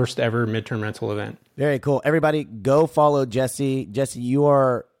this first ever midterm rental event. Very cool. Everybody go follow Jesse. Jesse, you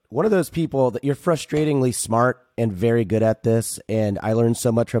are one of those people that you're frustratingly smart and very good at this. And I learned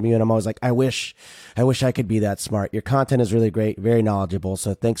so much from you. And I'm always like, I wish I could be that smart. Your content is really great, very knowledgeable.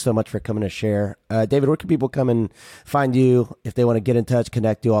 So thanks so much for coming to share. David, where can people come and find you if they want to get in touch,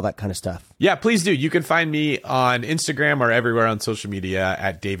 connect, do all that kind of stuff? Yeah, please do. You can find me on Instagram or everywhere on social media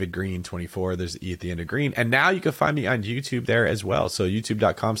at David Green 24. There's the E at the end of Green. And now you can find me on YouTube there as well. So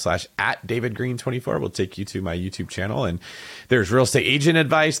youtube.com/@DavidGreen24 will take you to my YouTube channel. And there's real estate agent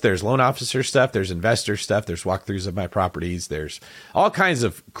advice. There's loan officer stuff. There's investor stuff. There's walkthroughs of my properties. There's all kinds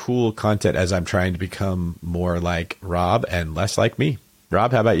of cool content as I'm trying to become more like Rob and less like me.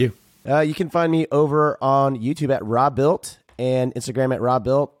 Rob, how about you? You can find me over on YouTube at Rob Built and Instagram at Rob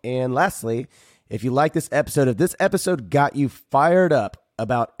Built. And lastly, if you like this episode, if this episode got you fired up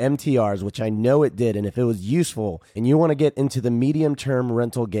about MTRs, which I know it did, and if it was useful and you want to get into the medium-term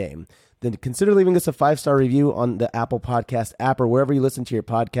rental game, then consider leaving us a 5-star review on the Apple Podcast app or wherever you listen to your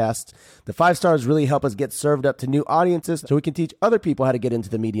podcasts. The 5 stars really help us get served up to new audiences so we can teach other people how to get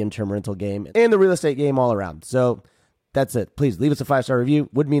into the medium-term rental game and the real estate game all around. So that's it. Please leave us a 5-star review.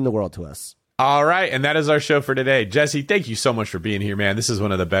 Would mean the world to us. All right. And that is our show for today. Jesse, thank you so much for being here, man. This is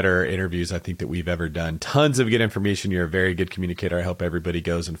one of the better interviews I think that we've ever done. Tons of good information. You're a very good communicator. I hope everybody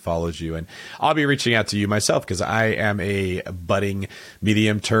goes and follows you. And I'll be reaching out to you myself because I am a budding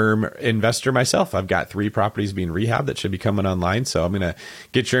medium-term investor myself. I've got 3 properties being rehabbed that should be coming online. So I'm going to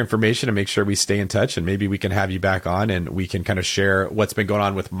get your information and make sure we stay in touch. And maybe we can have you back on and we can kind of share what's been going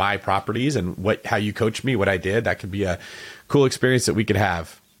on with my properties and how you coached me, what I did. That could be a cool experience that we could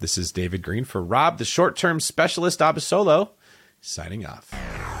have. This is David Green for Rob, the short-term specialist Abasolo, signing off.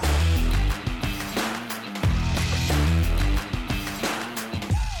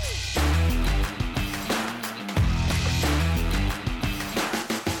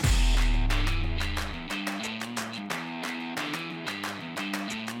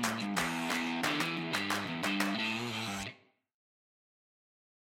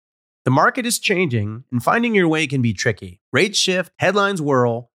 The market is changing, and finding your way can be tricky. Rates shift, headlines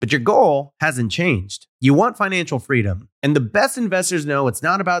whirl, but your goal hasn't changed. You want financial freedom, and the best investors know it's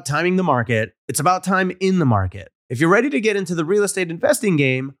not about timing the market, it's about time in the market. If you're ready to get into the real estate investing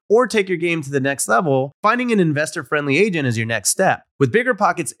game or take your game to the next level, finding an investor-friendly agent is your next step. With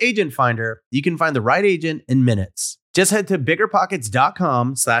BiggerPockets Agent Finder, you can find the right agent in minutes. Just head to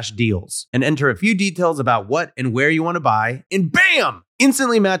biggerpockets.com/deals and enter a few details about what and where you want to buy, and bam!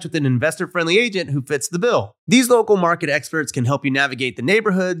 Instantly match with an investor-friendly agent who fits the bill. These local market experts can help you navigate the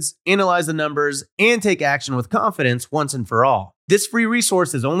neighborhoods, analyze the numbers, and take action with confidence once and for all. This free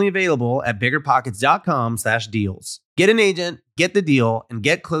resource is only available at biggerpockets.com/deals. Get an agent, get the deal, and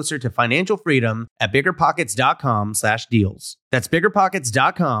get closer to financial freedom at biggerpockets.com/deals. That's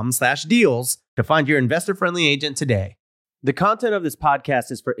biggerpockets.com/deals to find your investor-friendly agent today. The content of this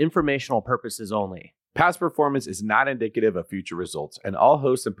podcast is for informational purposes only. Past performance is not indicative of future results, and all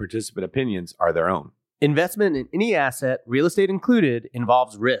host and participant opinions are their own. Investment in any asset, real estate included,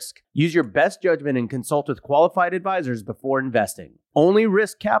 involves risk. Use your best judgment and consult with qualified advisors before investing. Only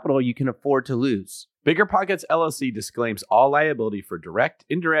risk capital you can afford to lose. BiggerPockets LLC disclaims all liability for direct,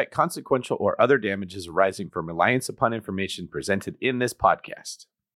 indirect, consequential, or other damages arising from reliance upon information presented in this podcast.